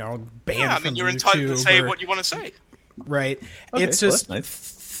or banned. Yeah, I mean, you're entitled to say what you want to say. Right. Okay, it's just nice.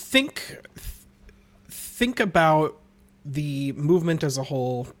 think about the movement as a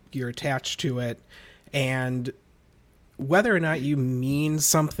whole. You're attached to it, and whether or not you mean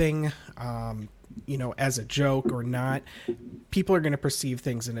something, as a joke or not, people are going to perceive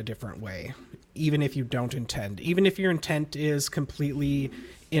things in a different way, even if you don't intend. Even if your intent is completely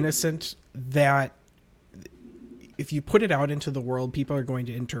innocent, that if you put it out into the world, people are going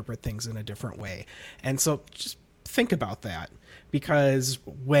to interpret things in a different way. And so just think about that, because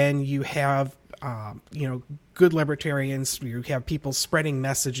when you have, good libertarians, you have people spreading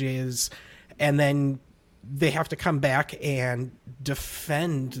messages, and then they have to come back and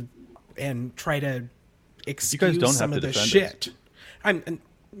defend and try to excuse some of the shit.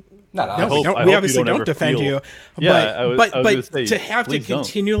 We obviously don't defend you, but to have to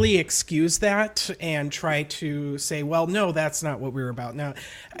continually excuse that and try to say, well, no, that's not what we were about. Now,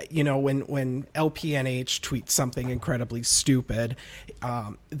 when LPNH tweets something incredibly stupid,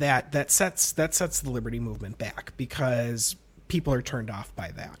 that sets the liberty movement back, because people are turned off by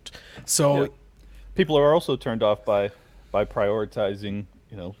that. So people are also turned off by prioritizing,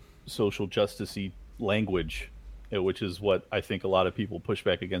 social justice-y language, which is what I think a lot of people push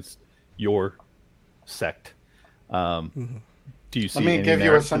back against your sect. Do you see? Let me give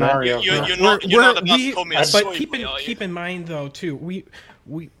you a scenario. But keep in mind though too,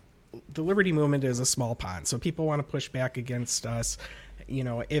 the Liberty Movement is a small pond, so people want to push back against us.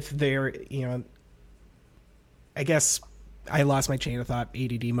 If they're, I guess I lost my chain of thought.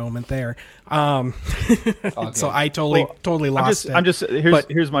 ADD moment there. So I totally lost it.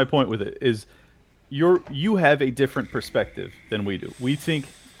 Here's my point with it is, you have a different perspective than we do.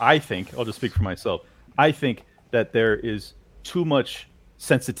 I think, I'll just speak for myself, I think that there is too much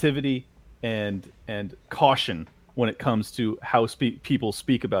sensitivity and caution when it comes to how people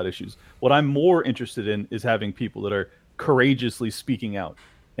speak about issues. What I'm more interested in is having people that are courageously speaking out.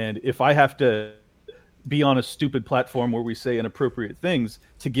 And if I have to be on a stupid platform where we say inappropriate things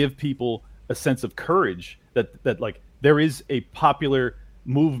to give people a sense of courage, that like there is a popular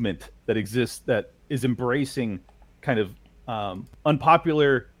movement that exists that is embracing kind of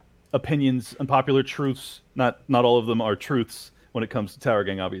unpopular opinions, unpopular truths. Not all of them are truths when it comes to Tower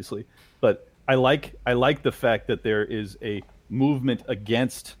Gang, obviously, but I like the fact that there is a movement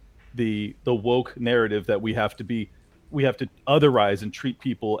against the woke narrative that we have to otherize and treat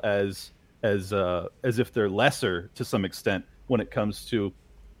people as if they're lesser to some extent when it comes to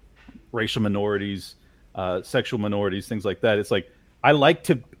racial minorities, sexual minorities, things like that. It's like, I like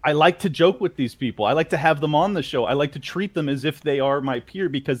to joke with these people. I like to have them on the show. I like to treat them as if they are my peer,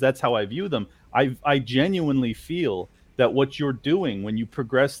 because that's how I view them. I genuinely feel that what you're doing when you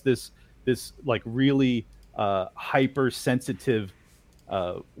progress this like really hypersensitive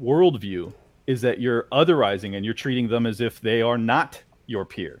worldview is that you're otherizing and you're treating them as if they are not your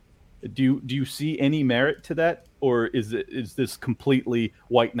peer. Do you see any merit to that, or is this completely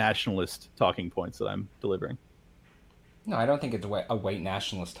white nationalist talking points that I'm delivering? No, I don't think it's a white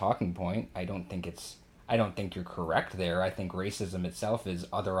nationalist talking point. I don't think you're correct there. I think racism itself is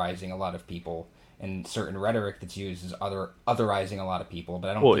otherizing a lot of people, and certain rhetoric that's used is otherizing a lot of people.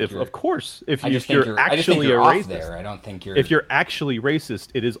 But I don't. Well, if you're actually a racist, there. I don't think you're. If you're actually racist,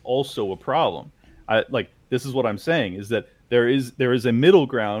 it is also a problem. This is what I'm saying, is that there is a middle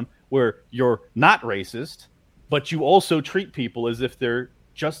ground where you're not racist, but you also treat people as if they're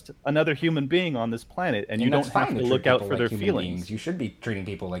just another human being on this planet, and you don't have to look out for their feelings. You should be treating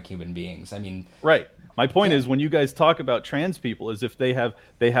people like human beings. I mean, right. My point is, when you guys talk about trans people as if they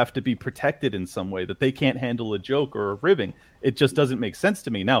have to be protected in some way, that they can't handle a joke or a ribbing, it just doesn't make sense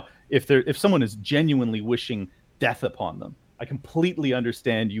to me. Now, if someone is genuinely wishing death upon them, I completely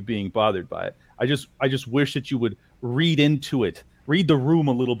understand you being bothered by it. I just wish that you would read into it read the room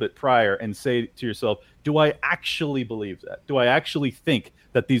a little bit prior and say to yourself, do I actually believe that? Do I actually think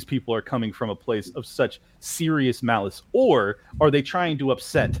that these people are coming from a place of such serious malice? Or are they trying to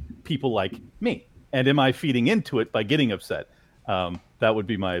upset people like me? And am I feeding into it by getting upset? That would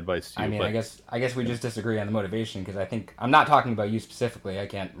be my advice to you. I mean, I guess we just disagree on the motivation, because I think I'm not talking about you specifically. I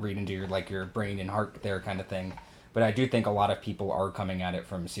can't read into your brain and heart there kind of thing. But I do think a lot of people are coming at it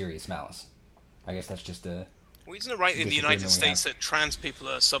from serious malice. I guess that's just a... Well, isn't it right in the United States that trans people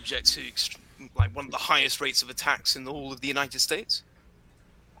are subject to like one of the highest rates of attacks in all of the United States?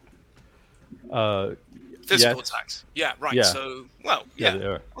 Physical attacks. Yeah, right. Yeah. So, well, yeah. They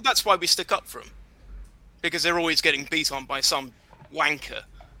are. Well, that's why we stick up for them. Because they're always getting beat on by some wanker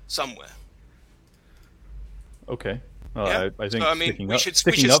somewhere. Okay. Well, Yeah. I think So, I mean,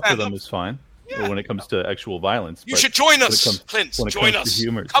 sticking up for stand them up. is fine when it comes to actual violence. You but should join when it us, comes- Clint. when it Join comes to us.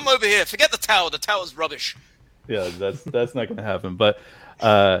 humor, Come over here. Forget the tower. The tower's rubbish. yeah, that's not going to happen. But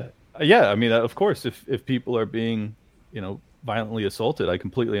yeah, I mean, of course, if people are being, violently assaulted, I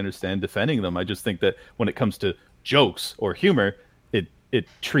completely understand defending them. I just think that when it comes to jokes or humor, it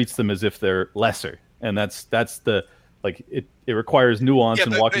treats them as if they're lesser, and that's the it requires nuance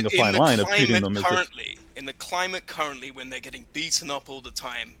and walking a fine line of treating them as if, in the climate currently, when they're getting beaten up all the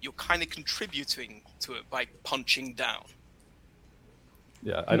time, you're kind of contributing to it by punching down.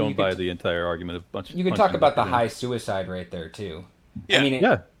 yeah. I don't buy the entire argument of bunch. You can talk about the high suicide rate there too. Yeah. I mean,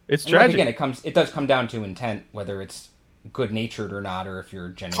 it's and tragic. Again, it does come down to intent, whether it's good natured or not, or if you're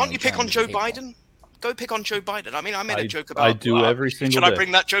genuinely. Can't you pick trying on to Joe be hateful. Biden? Go pick on Joe Biden. I mean, I made a joke about. I do every single Should day. I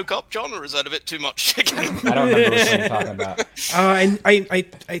bring that joke up, John, or is that a bit too much? I don't remember what you're talking about. And I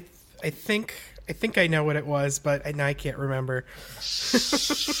think I know what it was, but I can't remember.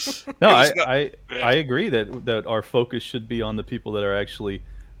 No, I agree that our focus should be on the people that are actually,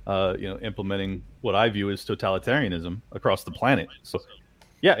 implementing what I view as totalitarianism across the planet. So,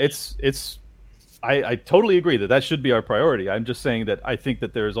 yeah, I totally agree that should be our priority. I'm just saying that I think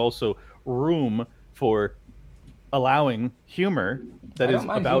that there is also room for allowing humor that is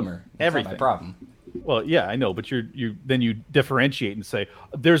about humor. That's everything. not my problem. Well, yeah, I know, but you differentiate and say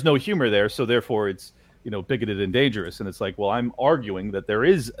there's no humor there, so therefore it's bigoted and dangerous. And it's like, well, I'm arguing that there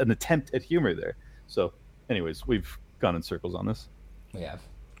is an attempt at humor there. So, anyways, we've gone in circles on this. We have.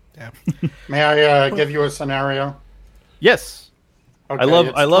 Yeah. May I give you a scenario? Yes. Okay,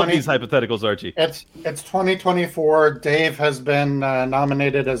 I love these hypotheticals, Archie. It's 2024. Dave has been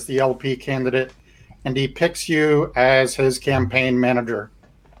nominated as the LP candidate, and he picks you as his campaign manager.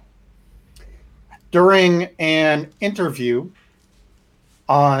 During an interview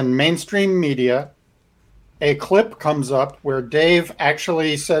on mainstream media, a clip comes up where Dave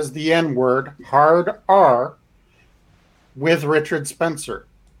actually says the N-word, hard R, with Richard Spencer.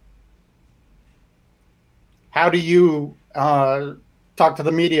 How do you talk to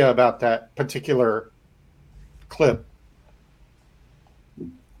the media about that particular clip?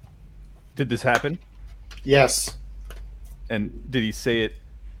 Did this happen? Yes. And did he say it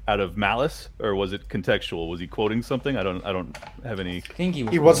out of malice, or was it contextual? Was he quoting something? I don't have any. I think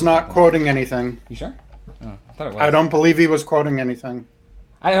He was not quoting anything. You sure? Oh, I thought it was. I don't believe he was quoting anything.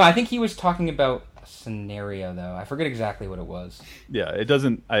 I don't know. I think he was talking about a scenario, though. I forget exactly what it was. Yeah, it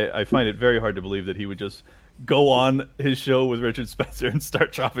doesn't. I find it very hard to believe that he would just go on his show with Richard Spencer and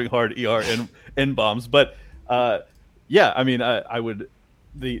start dropping hard ER N bombs. But yeah, I mean, I would.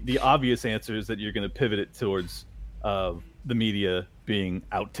 The obvious answer is that you're going to pivot it towards the media being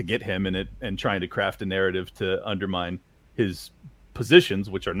out to get him and trying to craft a narrative to undermine his positions,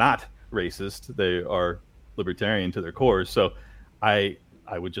 which are not racist. They are libertarian to their core. So I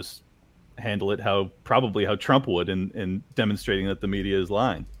would just handle it probably how Trump would in demonstrating that the media is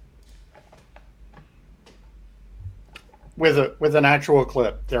lying. With an actual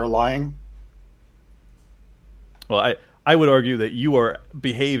clip, they're lying. Well, I would argue that you are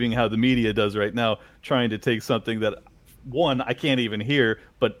behaving how the media does right now, trying to take something that, one, I can't even hear,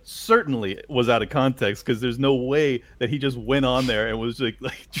 but certainly was out of context, because there's no way that he just went on there and was like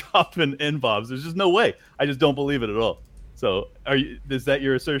dropping N-bombs. There's just no way. I just don't believe it at all. So is that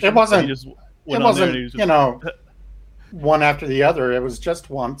your assertion? It wasn't, one after the other. It was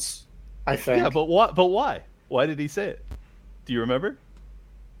just once, I think. Yeah, but why? Why did he say it? Do you remember?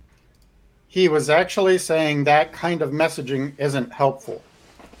 He was actually saying that kind of messaging isn't helpful.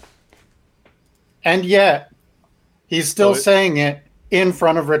 And yet, he's still saying it in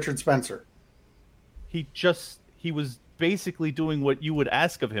front of Richard Spencer. He was basically doing what you would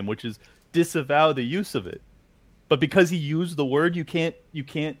ask of him, which is disavow the use of it. But because he used the word, you can't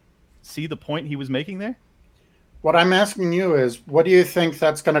see the point he was making there? What I'm asking you is, what do you think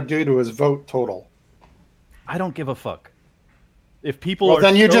that's going to do to his vote total? I don't give a fuck. If people well, are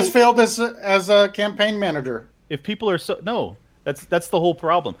then you so, just failed as a campaign manager. If people are so no, that's the whole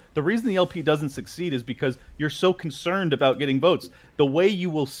problem. The reason the LP doesn't succeed is because you're so concerned about getting votes. The way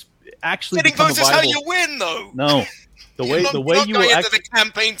you will actually getting votes is how you win, though. No, the way you will into the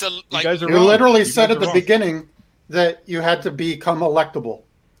campaign to like. You guys are you wrong. literally you said at the beginning that you had to become electable.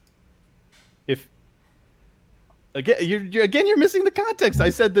 If again, you're missing the context. I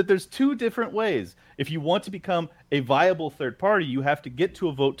said that there's two different ways. If you want to become a viable third party, you have to get to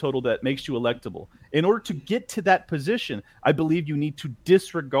a vote total that makes you electable. In order to get to that position, I believe you need to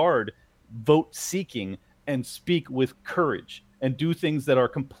disregard vote seeking and speak with courage and do things that are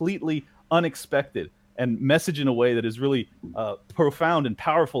completely unexpected and message in a way that is really profound and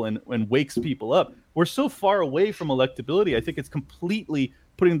powerful and wakes people up. We're so far away from electability. I think it's completely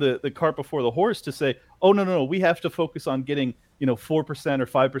putting the cart before the horse to say, oh, no, we have to focus on getting 4% or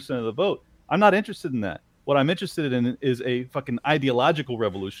 5% of the vote. I'm not interested in that. What I'm interested in is a fucking ideological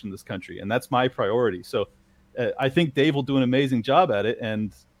revolution in this country, and that's my priority. So I think Dave will do an amazing job at it,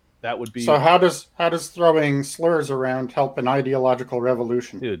 and that would be... So how does throwing slurs around help an ideological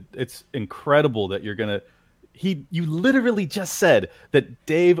revolution? Dude, it's incredible that you're going to... You literally just said that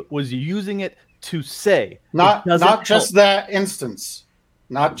Dave was using it to say... Not just that instance.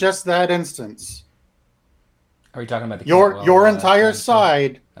 Not just that instance. Are you talking about the your entire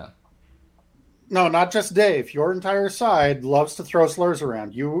side... Oh. No, not just Dave. Your entire side loves to throw slurs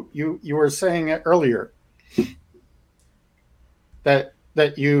around. You were saying it earlier that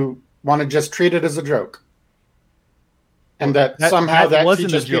you want to just treat it as a joke, and that somehow that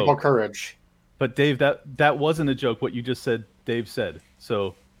teaches people courage. But Dave, that wasn't a joke. What you just said, Dave said.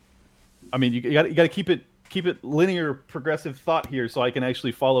 So, I mean, you got to keep it linear, progressive thought here, so I can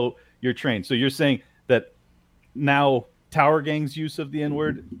actually follow your train. So you're saying that now Tower Gang's use of the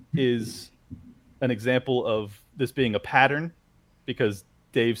N-word is an example of this being a pattern because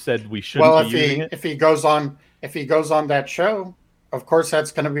Dave said we shouldn't be using it? If he goes on that show, of course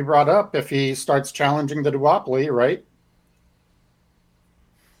that's going to be brought up if he starts challenging the duopoly, right?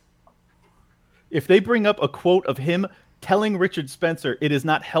 If they bring up a quote of him telling Richard Spencer it is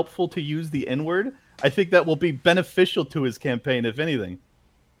not helpful to use the N-word, I think that will be beneficial to his campaign, if anything.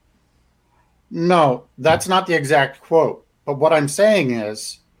 No, that's not the exact quote. But what I'm saying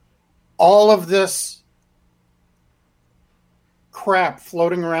is all of this crap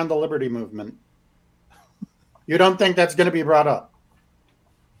floating around the liberty movement, you don't think that's going to be brought up?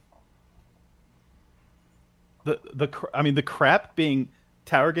 The crap being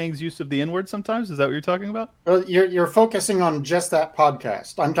Tower Gang's use of the N-word sometimes? Is that what you're talking about? You're focusing on just that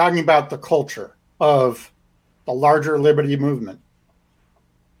podcast. I'm talking about the culture of the larger liberty movement.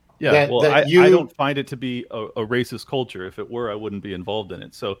 Yeah, I don't find it to be a racist culture. If it were, I wouldn't be involved in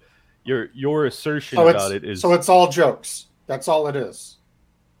it. So your assertion about it is... So it's all jokes. That's all it is.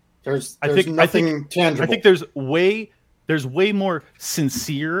 There's nothing tangible. I think there's way more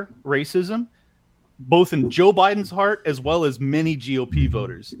sincere racism, both in Joe Biden's heart as well as many GOP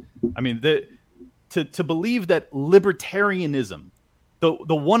voters. I mean, to believe that libertarianism,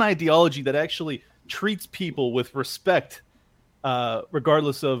 the one ideology that actually treats people with respect,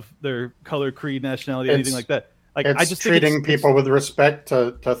 regardless of their color, creed, nationality, anything like that. Like, I just treating people with respect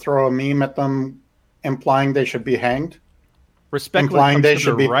to throw a meme at them, implying they should be hanged. Respect, implying they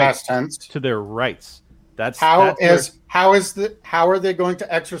should be past tense to their rights. How are they going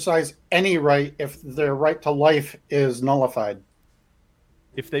to exercise any right if their right to life is nullified?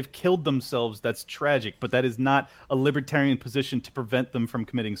 If they've killed themselves, that's tragic, but that is not a libertarian position to prevent them from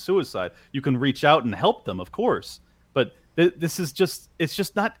committing suicide. You can reach out and help them, of course, but this is just, it's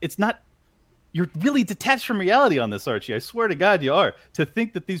not, you're really detached from reality on this, Archie. I swear to God you are. To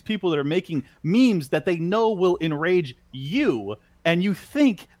think that these people that are making memes that they know will enrage you, and you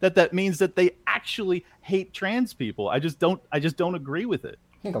think that means that they actually hate trans people. I just don't agree with it.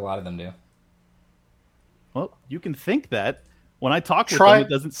 I think a lot of them do. Well, you can think that. When I talk with them, it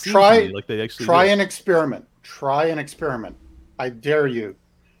doesn't seem to me like they actually try do. an experiment. Try an experiment. I dare you.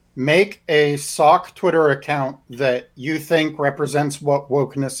 Make a sock Twitter account that you think represents what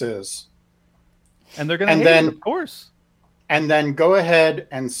wokeness is. And they're going to hate it, of course. And then go ahead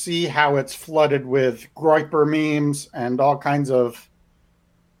and see how it's flooded with Groyper memes and all kinds of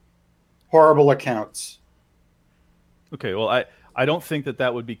horrible accounts. Okay, well, I don't think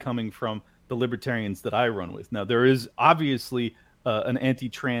that would be coming from the libertarians that I run with. Now, there is obviously an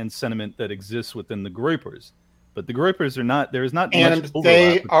anti-trans sentiment that exists within the Groypers, but the Groypers are not. There is not much overlap between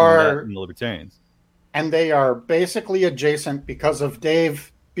that and the libertarians. And they are basically adjacent because of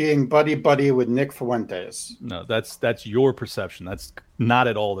Dave being buddy with Nick Fuentes. No, that's your perception. That's not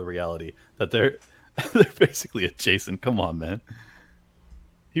at all the reality. That they're basically adjacent. Come on, man.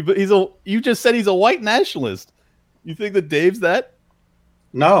 You just said he's a white nationalist. You think that Dave's that?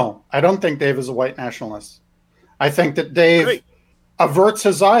 No, I don't think Dave is a white nationalist. I think that Dave averts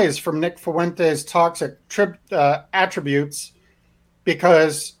his eyes from Nick Fuentes' toxic attributes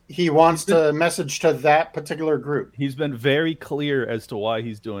because he wants to message to that particular group. He's been very clear as to why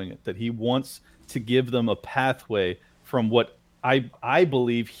he's doing it, that he wants to give them a pathway from what I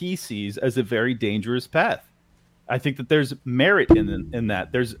believe he sees as a very dangerous path. I think that there's merit in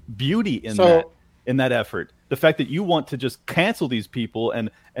that. There's beauty in that effort. The fact that you want to just cancel these people and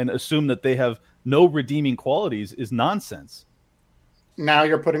assume that they have no redeeming qualities is nonsense. Now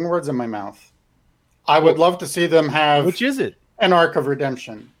you're putting words in my mouth. I would love to see them have which is it? An arc of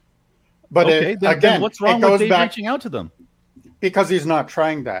redemption. But okay, then what's wrong with Dave reaching out to them? Because he's not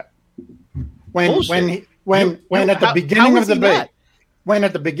trying that. When at the beginning of the debate, when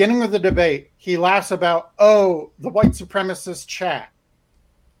at the beginning of the debate, he laughs about, the white supremacist chat.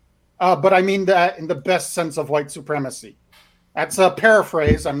 But I mean that in the best sense of white supremacy. That's a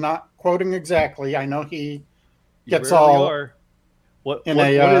paraphrase. I'm not quoting exactly. I know he gets all. What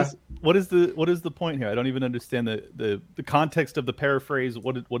is the point here? I don't even understand the context of the paraphrase.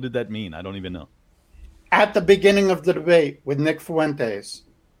 What did that mean? I don't even know. At the beginning of the debate with Nick Fuentes.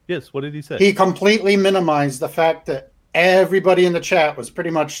 Yes, what did he say? He completely minimized the fact that everybody in the chat was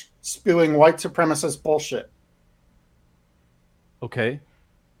pretty much spewing white supremacist bullshit. Okay.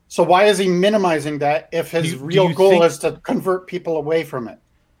 So why is he minimizing that if his real goal is to convert people away from it?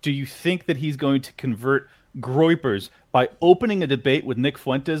 Do you think that he's going to convert groypers by opening a debate with Nick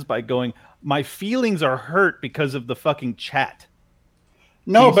Fuentes by going, my feelings are hurt because of the fucking chat?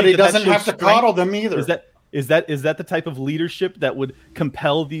 No, but he doesn't have to coddle them either. Is that the type of leadership that would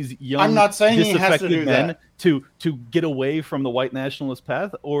compel these young, I'm not saying he has to do men that. to get away from the white nationalist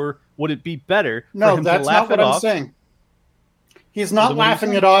path, or would it be better for him to laugh it off? No, that's not what I'm saying. He's not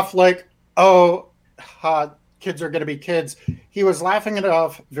laughing it off like, kids are going to be kids. He was laughing it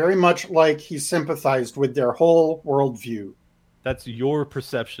off very much like he sympathized with their whole worldview. That's your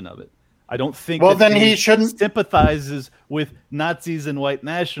perception of it. I don't think he shouldn't sympathizes with Nazis and white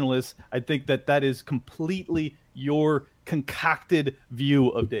nationalists. I think that is completely your concocted view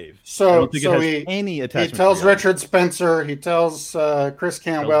of Dave. So, I don't think it has any attachment. He tells Richard Spencer, he tells Chris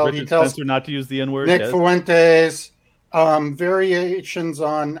Cantwell, he tells Spencer not to use the N-word. Nick Fuentes, variations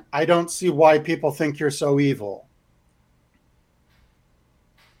on, I don't see why people think you're so evil.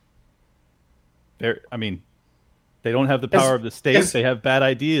 They don't have the power of the state. They have bad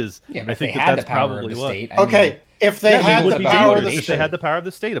ideas. Yeah, but I think that's probably what. If they had the power of the state, if they had the power of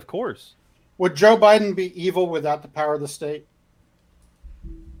the state, of course. Would Joe Biden be evil without the power of the state?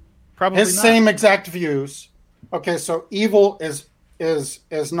 Probably his not. Same exact views. Okay, so evil is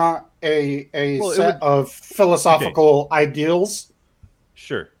not a set of philosophical ideals.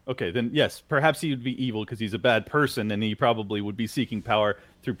 Sure. Okay, then yes, perhaps he would be evil because he's a bad person, and he probably would be seeking power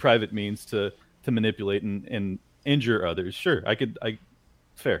through private means to manipulate and injure others. Sure,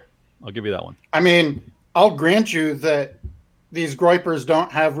 fair. I'll give you that one. I mean, I'll grant you that these groypers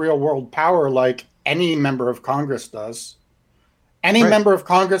don't have real world power like any member of Congress does. Any member of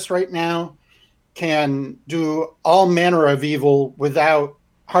Congress right now can do all manner of evil without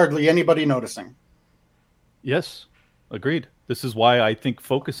hardly anybody noticing. Yes, agreed. This is why I think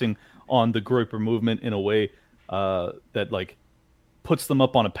focusing on the groyper movement in a way that puts them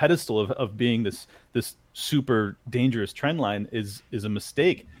up on a pedestal of being this super dangerous trend line is a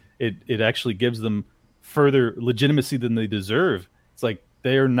mistake. It actually gives them further legitimacy than they deserve. It's like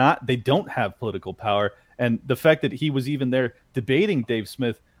they don't have political power, and the fact that he was even there debating Dave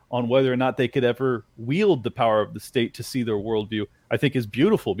Smith on whether or not they could ever wield the power of the state to see their worldview, I think is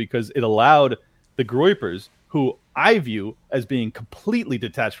beautiful, because it allowed the groypers, who I view as being completely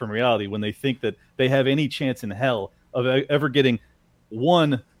detached from reality, when they think that they have any chance in hell of ever getting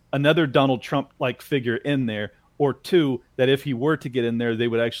another Donald Trump-like figure in there, or two, that if he were to get in there, they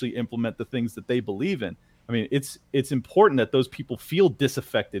would actually implement the things that they believe in. I mean, it's important that those people feel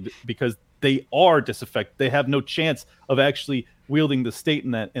disaffected, because they are disaffected. They have no chance of actually wielding the state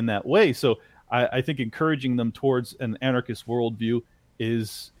in that way. So I think encouraging them towards an anarchist worldview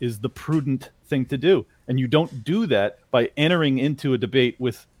is the prudent thing to do. And you don't do that by entering into a debate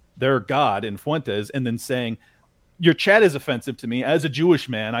with their god in Fuentes and then saying, your chat is offensive to me. As a Jewish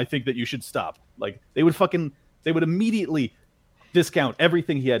man, I think that you should stop. They would immediately discount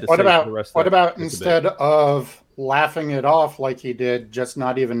everything he had to say for the rest of What about instead of laughing it off like he did, just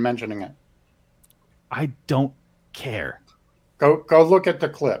not even mentioning it? I don't care. Go look at the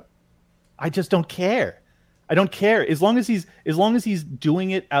clip. I just don't care. I don't care. As long as he's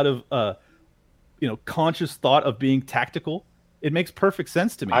doing it out of conscious thought of being tactical, It makes perfect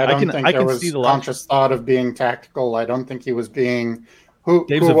sense to me. I don't think there was see the conscious thought of being tactical. I don't think he was being. Who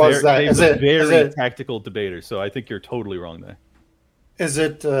was that? Dave's a very tactical debater, so I think you're totally wrong there. Is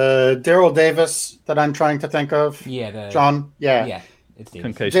it Daryl Davis that I'm trying to think of? Yeah, John. Yeah, yeah, it's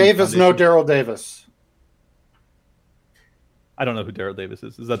Davis. Dave is no Daryl Davis. I don't know who Daryl Davis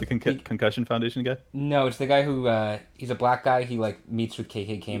is. Is that the Concussion Foundation guy? No, it's the guy who he's a black guy. He like meets with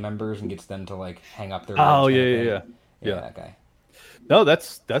KKK members and gets them to like hang up their. Oh yeah, that guy. No,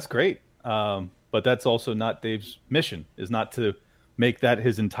 that's great. But that's also not Dave's mission. Is not to make that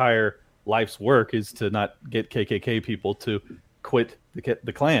his entire life's work. Is to not get KKK people to quit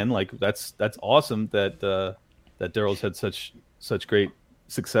the Klan. Like that's awesome that that Daryl's had such great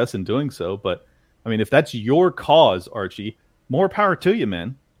success in doing so. But I mean, if that's your cause, Archie, more power to you,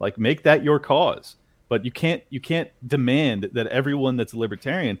 man. Like make that your cause. But you can't demand that everyone that's a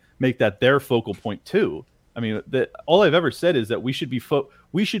libertarian make that their focal point too. I mean, all I've ever said is that we should be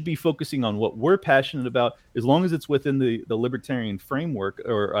focusing on what we're passionate about, as long as it's within the libertarian framework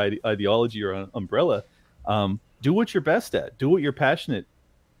or ideology or umbrella. Do what you're best at. Do what you're passionate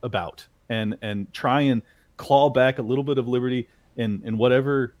about, and try and claw back a little bit of liberty in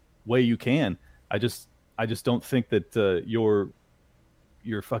whatever way you can. I just don't think that your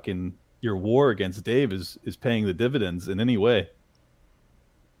war against Dave is paying the dividends in any way.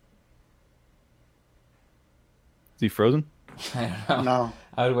 Is he frozen? I don't know. No.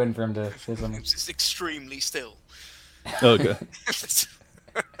 I was waiting for him to say something. It's extremely still. Okay.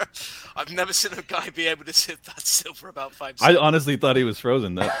 I've never seen a guy be able to sit that still for about 5 seconds. I honestly thought he was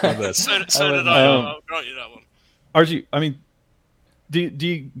frozen. So did I. I'll grant you that one. Archie, I mean, do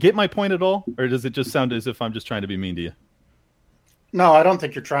you get my point at all? Or does it just sound as if I'm just trying to be mean to you? No, I don't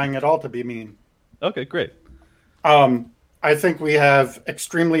think you're trying at all to be mean. Okay, great. I think we have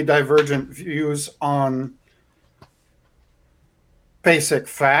extremely divergent views on basic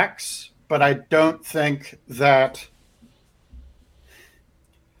facts, but I don't think that.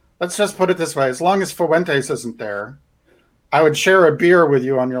 Let's just put it this way: as long as Fuentes isn't there, I would share a beer with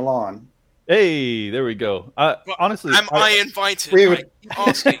you on your lawn. Hey, there we go. Honestly, am I invited? We would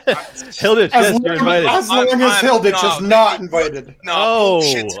asking. Hilditch, yes, you're invited. As long as Hilditch is not invited. No,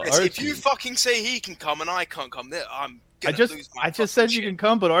 if you fucking say he can come and I can't come, I'm gonna lose my I just said shit. you can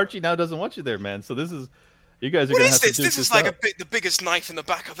come, but Archie now doesn't want you there, man. So this is, you guys are what gonna is have this? to do This is like the biggest knife in the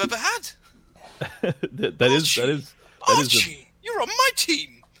back I've ever had. that is Archie, you're on my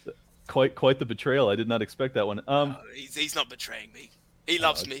team. Quite the betrayal. I did not expect that one. He's not betraying me. He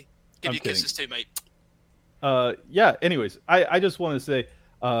loves me. Give you kisses too, mate. Yeah. Anyways, I just want to say,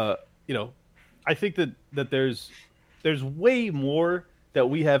 I think that there's way more that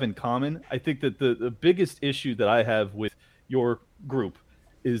we have in common. I think that the biggest issue that I have with your group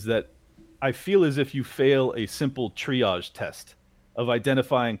is that I feel as if you fail a simple triage test of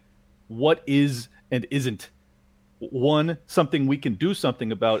identifying what is and isn't, one, something we can do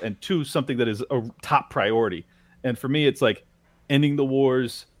something about, and two, something that is a top priority. And for me, it's like ending the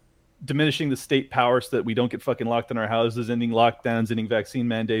wars, diminishing the state power so that we don't get fucking locked in our houses, ending lockdowns, ending vaccine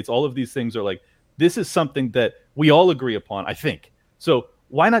mandates. All of these things are like, this is something that we all agree upon, I think. So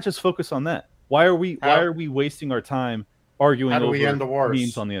why not just focus on that? Why are we wasting our time arguing over we end the wars?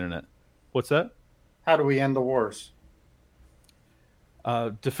 Memes on the internet? What's that? How do we end the wars?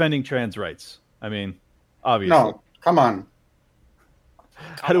 Defending trans rights. I mean, obviously. No, come on.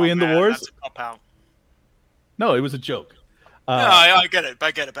 How do we end the wars? That's a cop-out. No, it was a joke. No, I get it.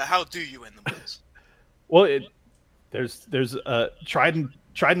 But how do you end the wars? Well, there's tried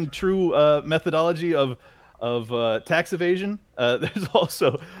and true methodology of tax evasion. There's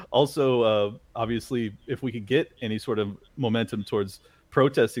also obviously, if we could get any sort of momentum towards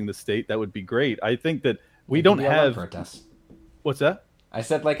protesting the state, that would be great. I think that we don't have protests. What's that? I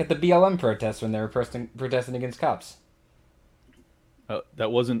said like at the BLM protests when they were protesting against cops.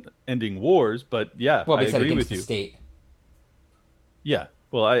 That wasn't ending wars, but yeah, well, I agree with the you. State. Yeah,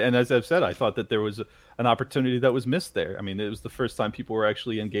 well, and as I've said, I thought that there was an opportunity that was missed there. I mean, it was the first time people were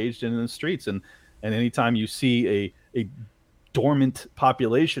actually engaged in the streets, and anytime you see a dormant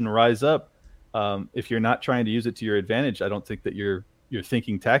population rise up, if you're not trying to use it to your advantage, I don't think that you're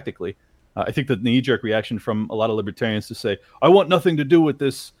thinking tactically. I think the knee-jerk reaction from a lot of libertarians to say, "I want nothing to do with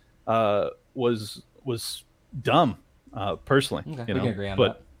this," was dumb. Personally, okay, we can agree on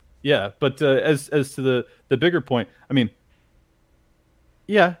but that. Yeah, but as to the bigger point, I mean,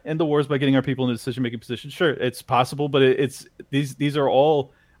 yeah, end the wars by getting our people in a decision-making position. Sure, it's possible, but it's these are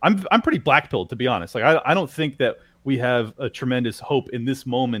all. I'm pretty black-pilled, to be honest. Like I don't think that we have a tremendous hope in this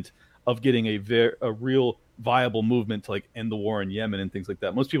moment of getting a real viable movement to like end the war in Yemen and things like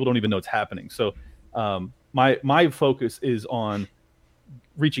that. Most people don't even know it's happening. So my focus is on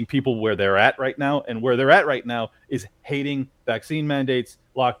reaching people where they're at right now, and where they're at right now is hating vaccine mandates,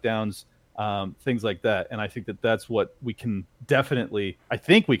 lockdowns, things like that. And I think that that's what we can definitely, I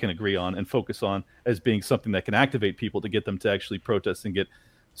think we can agree on and focus on as being something that can activate people to get them to actually protest and get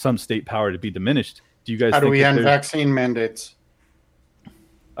some state power to be diminished. Do you guys? How do think we end vaccine mandates?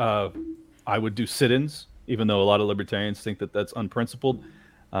 I would do sit-ins, even though a lot of libertarians think that that's unprincipled.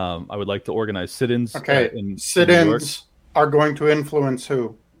 I would like to organize sit-ins. Okay, sit-ins are going to influence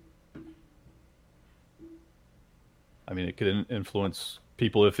who? I mean, it could influence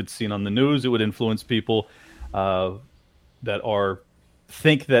people if it's seen on the news. It would influence people that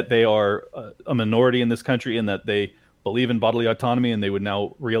think that they are a minority in this country and that they believe in bodily autonomy, and they would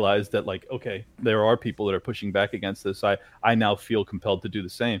now realize that, like, okay, there are people that are pushing back against this. I now feel compelled to do the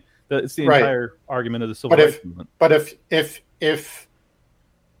same. It's the entire argument of the civil rights movement. But if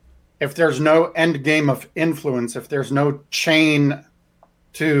there's no end game of influence, if there's no chain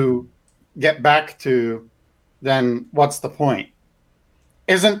to get back to, then what's the point?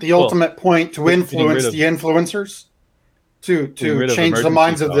 Isn't the ultimate point to influence the influencers? To change the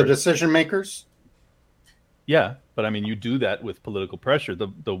minds of the decision makers? Yeah, but I mean, you do that with political pressure.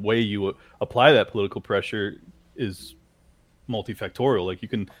 The way you apply that political pressure is multifactorial. Like you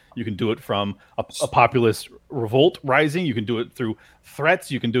can do it from a populist revolt rising. You can do it through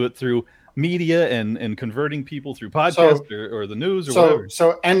threats. You can do it through media and converting people through podcasts or the news or whatever.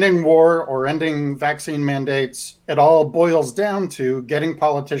 So ending war or ending vaccine mandates, it all boils down to getting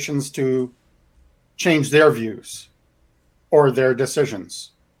politicians to change their views or their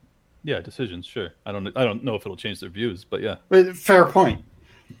decisions. Yeah, decisions, sure. I don't know if it'll change their views, but yeah. Fair point.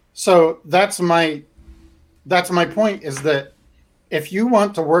 So that's my point, is that if you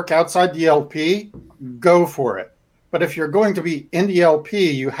want to work outside the LP, go for it. But if you're going to be in the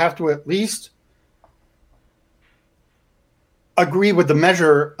LP, you have to at least agree with the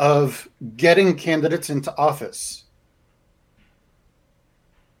measure of getting candidates into office.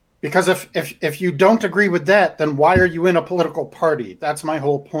 Because if you don't agree with that, then why are you in a political party? That's my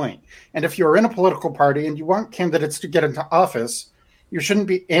whole point. And if you're in a political party and you want candidates to get into office, you shouldn't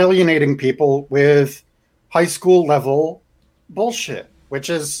be alienating people with high school level bullshit, which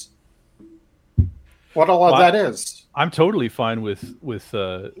is what all of that is. I'm totally fine with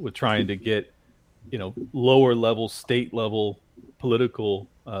trying to get, lower level, state level political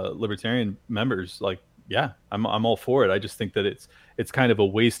libertarian members. Like, yeah, I'm all for it. I just think that it's kind of a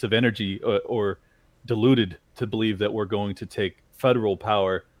waste of energy or diluted to believe that we're going to take federal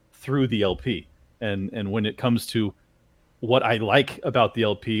power through the LP. And when it comes to what I like about the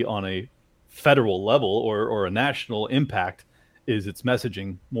LP on a federal level or a national impact, is its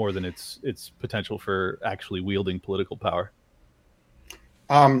messaging more than its potential for actually wielding political power.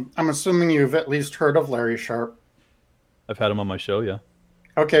 I'm assuming you've at least heard of Larry Sharpe. I've had him on my show, yeah.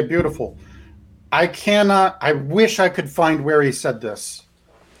 Okay, beautiful. I wish I could find where he said this.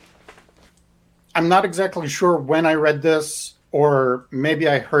 I'm not exactly sure when I read this, or maybe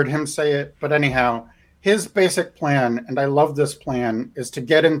I heard him say it, but anyhow, his basic plan, and I love this plan, is to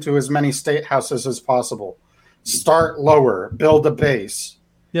get into as many state houses as possible. Start lower, build a base.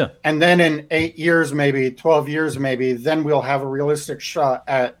 Yeah. And then in 8 years, maybe 12 years, maybe, then we'll have a realistic shot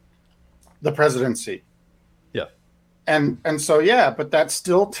at the presidency. Yeah. And so, yeah, but that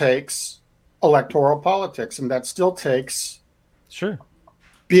still takes electoral politics, and that still takes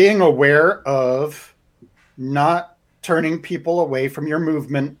being aware of not turning people away from your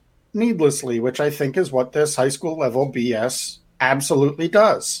movement needlessly, which I think is what this high school level BS absolutely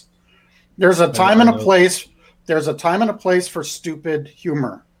does. There's a time and a place. There's a time and a place for stupid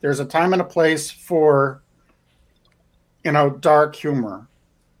humor. There's a time and a place for, dark humor.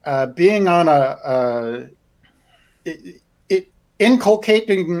 Being on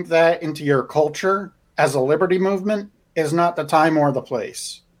inculcating that into your culture as a liberty movement is not the time or the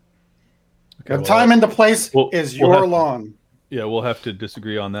place. Okay, the time and the place is your lawn. Yeah, we'll have to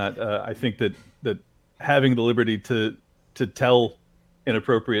disagree on that. I think that having the liberty to tell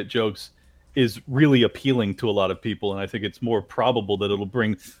inappropriate jokes is really appealing to a lot of people, and I think it's more probable that it'll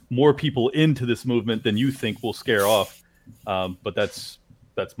bring more people into this movement than you think will scare off. But that's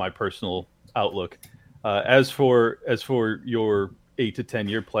my personal outlook. As for your 8 to 10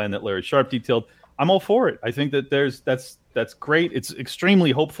 year plan that Larry Sharpe detailed, I'm all for it. I think that that's great. It's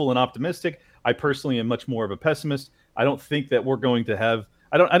extremely hopeful and optimistic. I personally am much more of a pessimist. I don't think that we're going to have.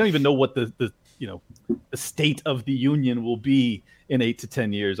 I don't even know what the state of the union will be in 8 to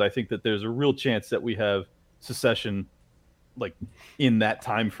 10 years. I think that there's a real chance that we have secession, like, in that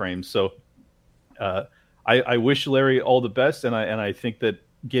time frame. So I wish Larry all the best, and I think that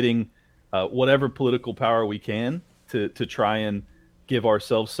getting whatever political power we can to try and give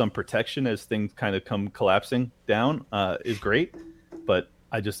ourselves some protection as things kind of come collapsing down is great. But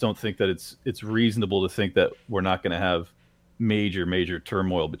I just don't think that it's reasonable to think that we're not going to have major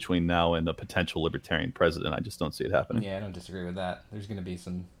turmoil between now and a potential libertarian president. I just don't see it happening. Yeah, I don't disagree with that. There's going to be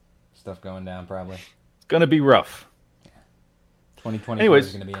some stuff going down probably. It's going to be rough. 2024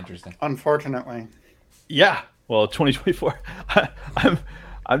 is going to be interesting. Unfortunately. Yeah. Well, 2024.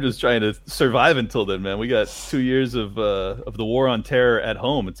 I'm just trying to survive until then, man. We got 2 years of the war on terror at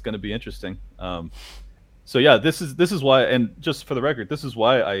home. It's going to be interesting. So yeah, this is why, and just for the record, this is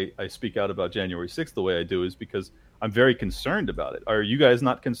why I speak out about January 6th the way I do, is because I'm very concerned about it. Are you guys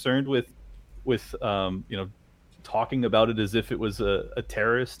not concerned with talking about it as if it was a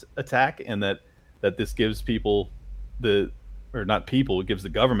terrorist attack, and that this gives people it gives the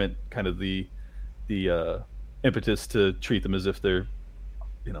government kind of the impetus to treat them as if they're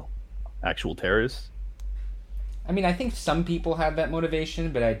actual terrorists? I mean, I think some people have that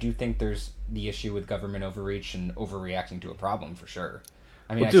motivation, but I do think there's the issue with government overreach and overreacting to a problem for sure.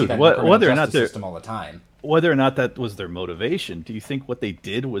 I mean, I see that in the criminal justice system all the time. Whether or not that was their motivation, do you think what they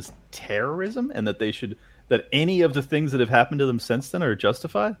did was terrorism, and that any of the things that have happened to them since then are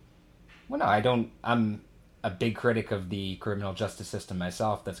justified? Well, no, I don't. I'm a big critic of the criminal justice system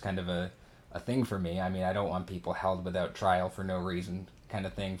myself. That's kind of a thing for me. I mean, I don't want people held without trial for no reason kind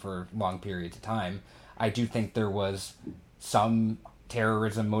of thing for long periods of time. I do think there was some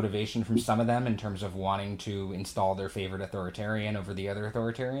terrorism motivation from some of them in terms of wanting to install their favorite authoritarian over the other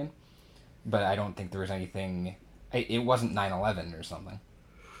authoritarian. But I don't think there was anything... It wasn't 9/11 or something,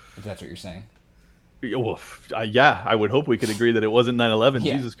 if that's what you're saying. Well, yeah, I would hope we could agree that it wasn't 9/11.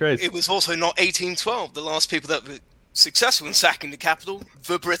 Yeah. Jesus Christ. It was also not 1812. The last people that were successful in sacking the capital,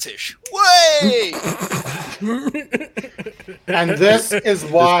 the British. Way! And this is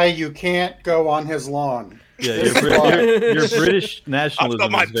why you can't go on his lawn. Yeah, your British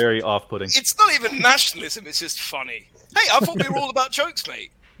nationalism is very off-putting. It's not even nationalism; it's just funny. Hey, I thought we were all about jokes,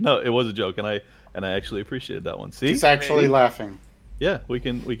 mate. No, it was a joke, and I actually appreciated that one. See, he's actually laughing. Yeah, we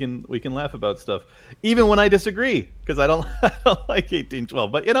can laugh about stuff, even when I disagree, because I don't like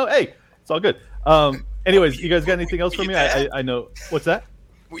 1812. But hey, it's all good. Anyways, you guys got anything else for me? I know. What's that?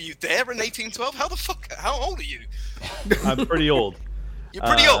 Were you there in 1812? How old are you? I'm pretty old. You're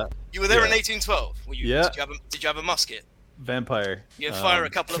pretty old. You were there in 1812. Were you? Yeah. Did you have a musket? Vampire. You fire a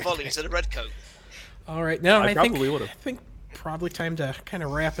couple of volleys at a redcoat. All right, now I probably think probably time to kind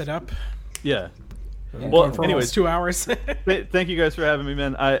of wrap it up. Yeah. Well, anyways, 2 hours. Thank you guys for having me,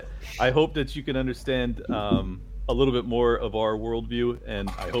 man. I hope that you can understand a little bit more of our worldview, and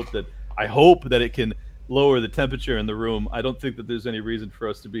I hope that it can lower the temperature in the room. I don't think that there's any reason for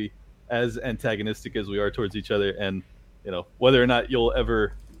us to be as antagonistic as we are towards each other, and whether or not you'll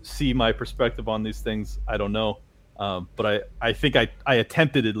ever see my perspective on these things, I don't know. But I think I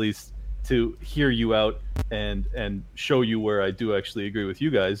attempted at least to hear you out and show you where I do actually agree with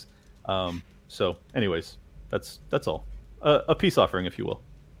you guys. So anyways, that's all. A peace offering, if you will.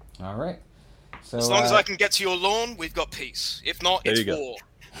 All right. So as long as I can get to your lawn, we've got peace. If not, it's war.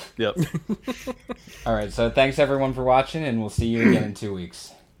 Yep. All right. So thanks everyone for watching, and we'll see you again in 2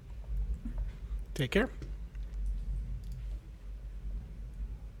 weeks. Take care.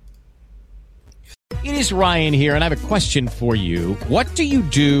 It is Ryan here, and I have a question for you. What do you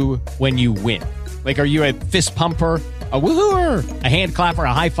do when you win? Like, are you a fist pumper, a woohooer, a hand clapper,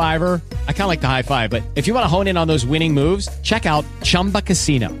 a high fiver? I kind of like the high five, but if you want to hone in on those winning moves, check out Chumba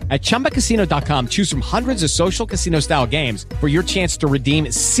Casino. At ChumbaCasino.com, choose from hundreds of social casino-style games for your chance to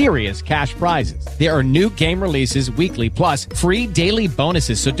redeem serious cash prizes. There are new game releases weekly, plus free daily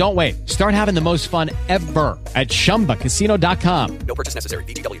bonuses, so don't wait. Start having the most fun ever at ChumbaCasino.com. No purchase necessary.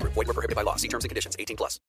 VGW Group. Void where prohibited by law. See terms and conditions. 18+.